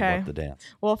say something Okay. about the dance.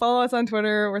 Well, follow us on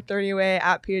Twitter. We're 30 away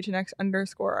at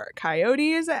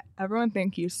PHNX_Coyotes. Everyone,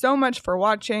 thank you so much for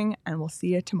watching, and we'll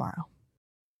see you tomorrow.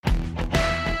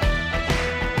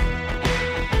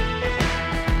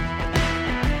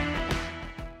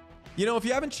 You know, if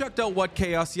you haven't checked out What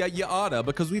Chaos yet, you oughta,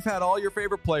 because we've had all your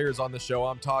favorite players on the show.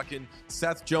 I'm talking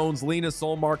Seth Jones, Lena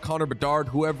Solmar, Connor Bedard,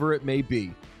 whoever it may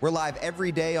be. We're live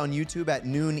every day on YouTube at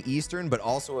noon Eastern, but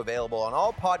also available on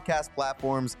all podcast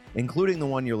platforms, including the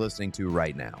one you're listening to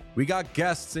right now. We got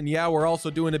guests, and yeah, we're also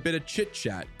doing a bit of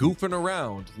chit-chat, goofing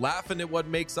around, laughing at what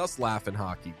makes us laugh in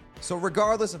hockey. So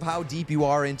regardless of how deep you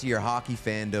are into your hockey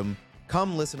fandom,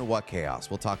 come listen to What Chaos.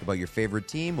 We'll talk about your favorite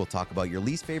team, we'll talk about your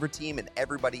least favorite team, and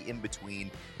everybody in between,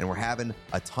 and we're having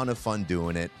a ton of fun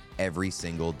doing it every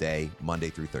single day, Monday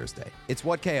through Thursday. It's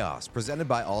What Chaos, presented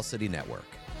by All City Network.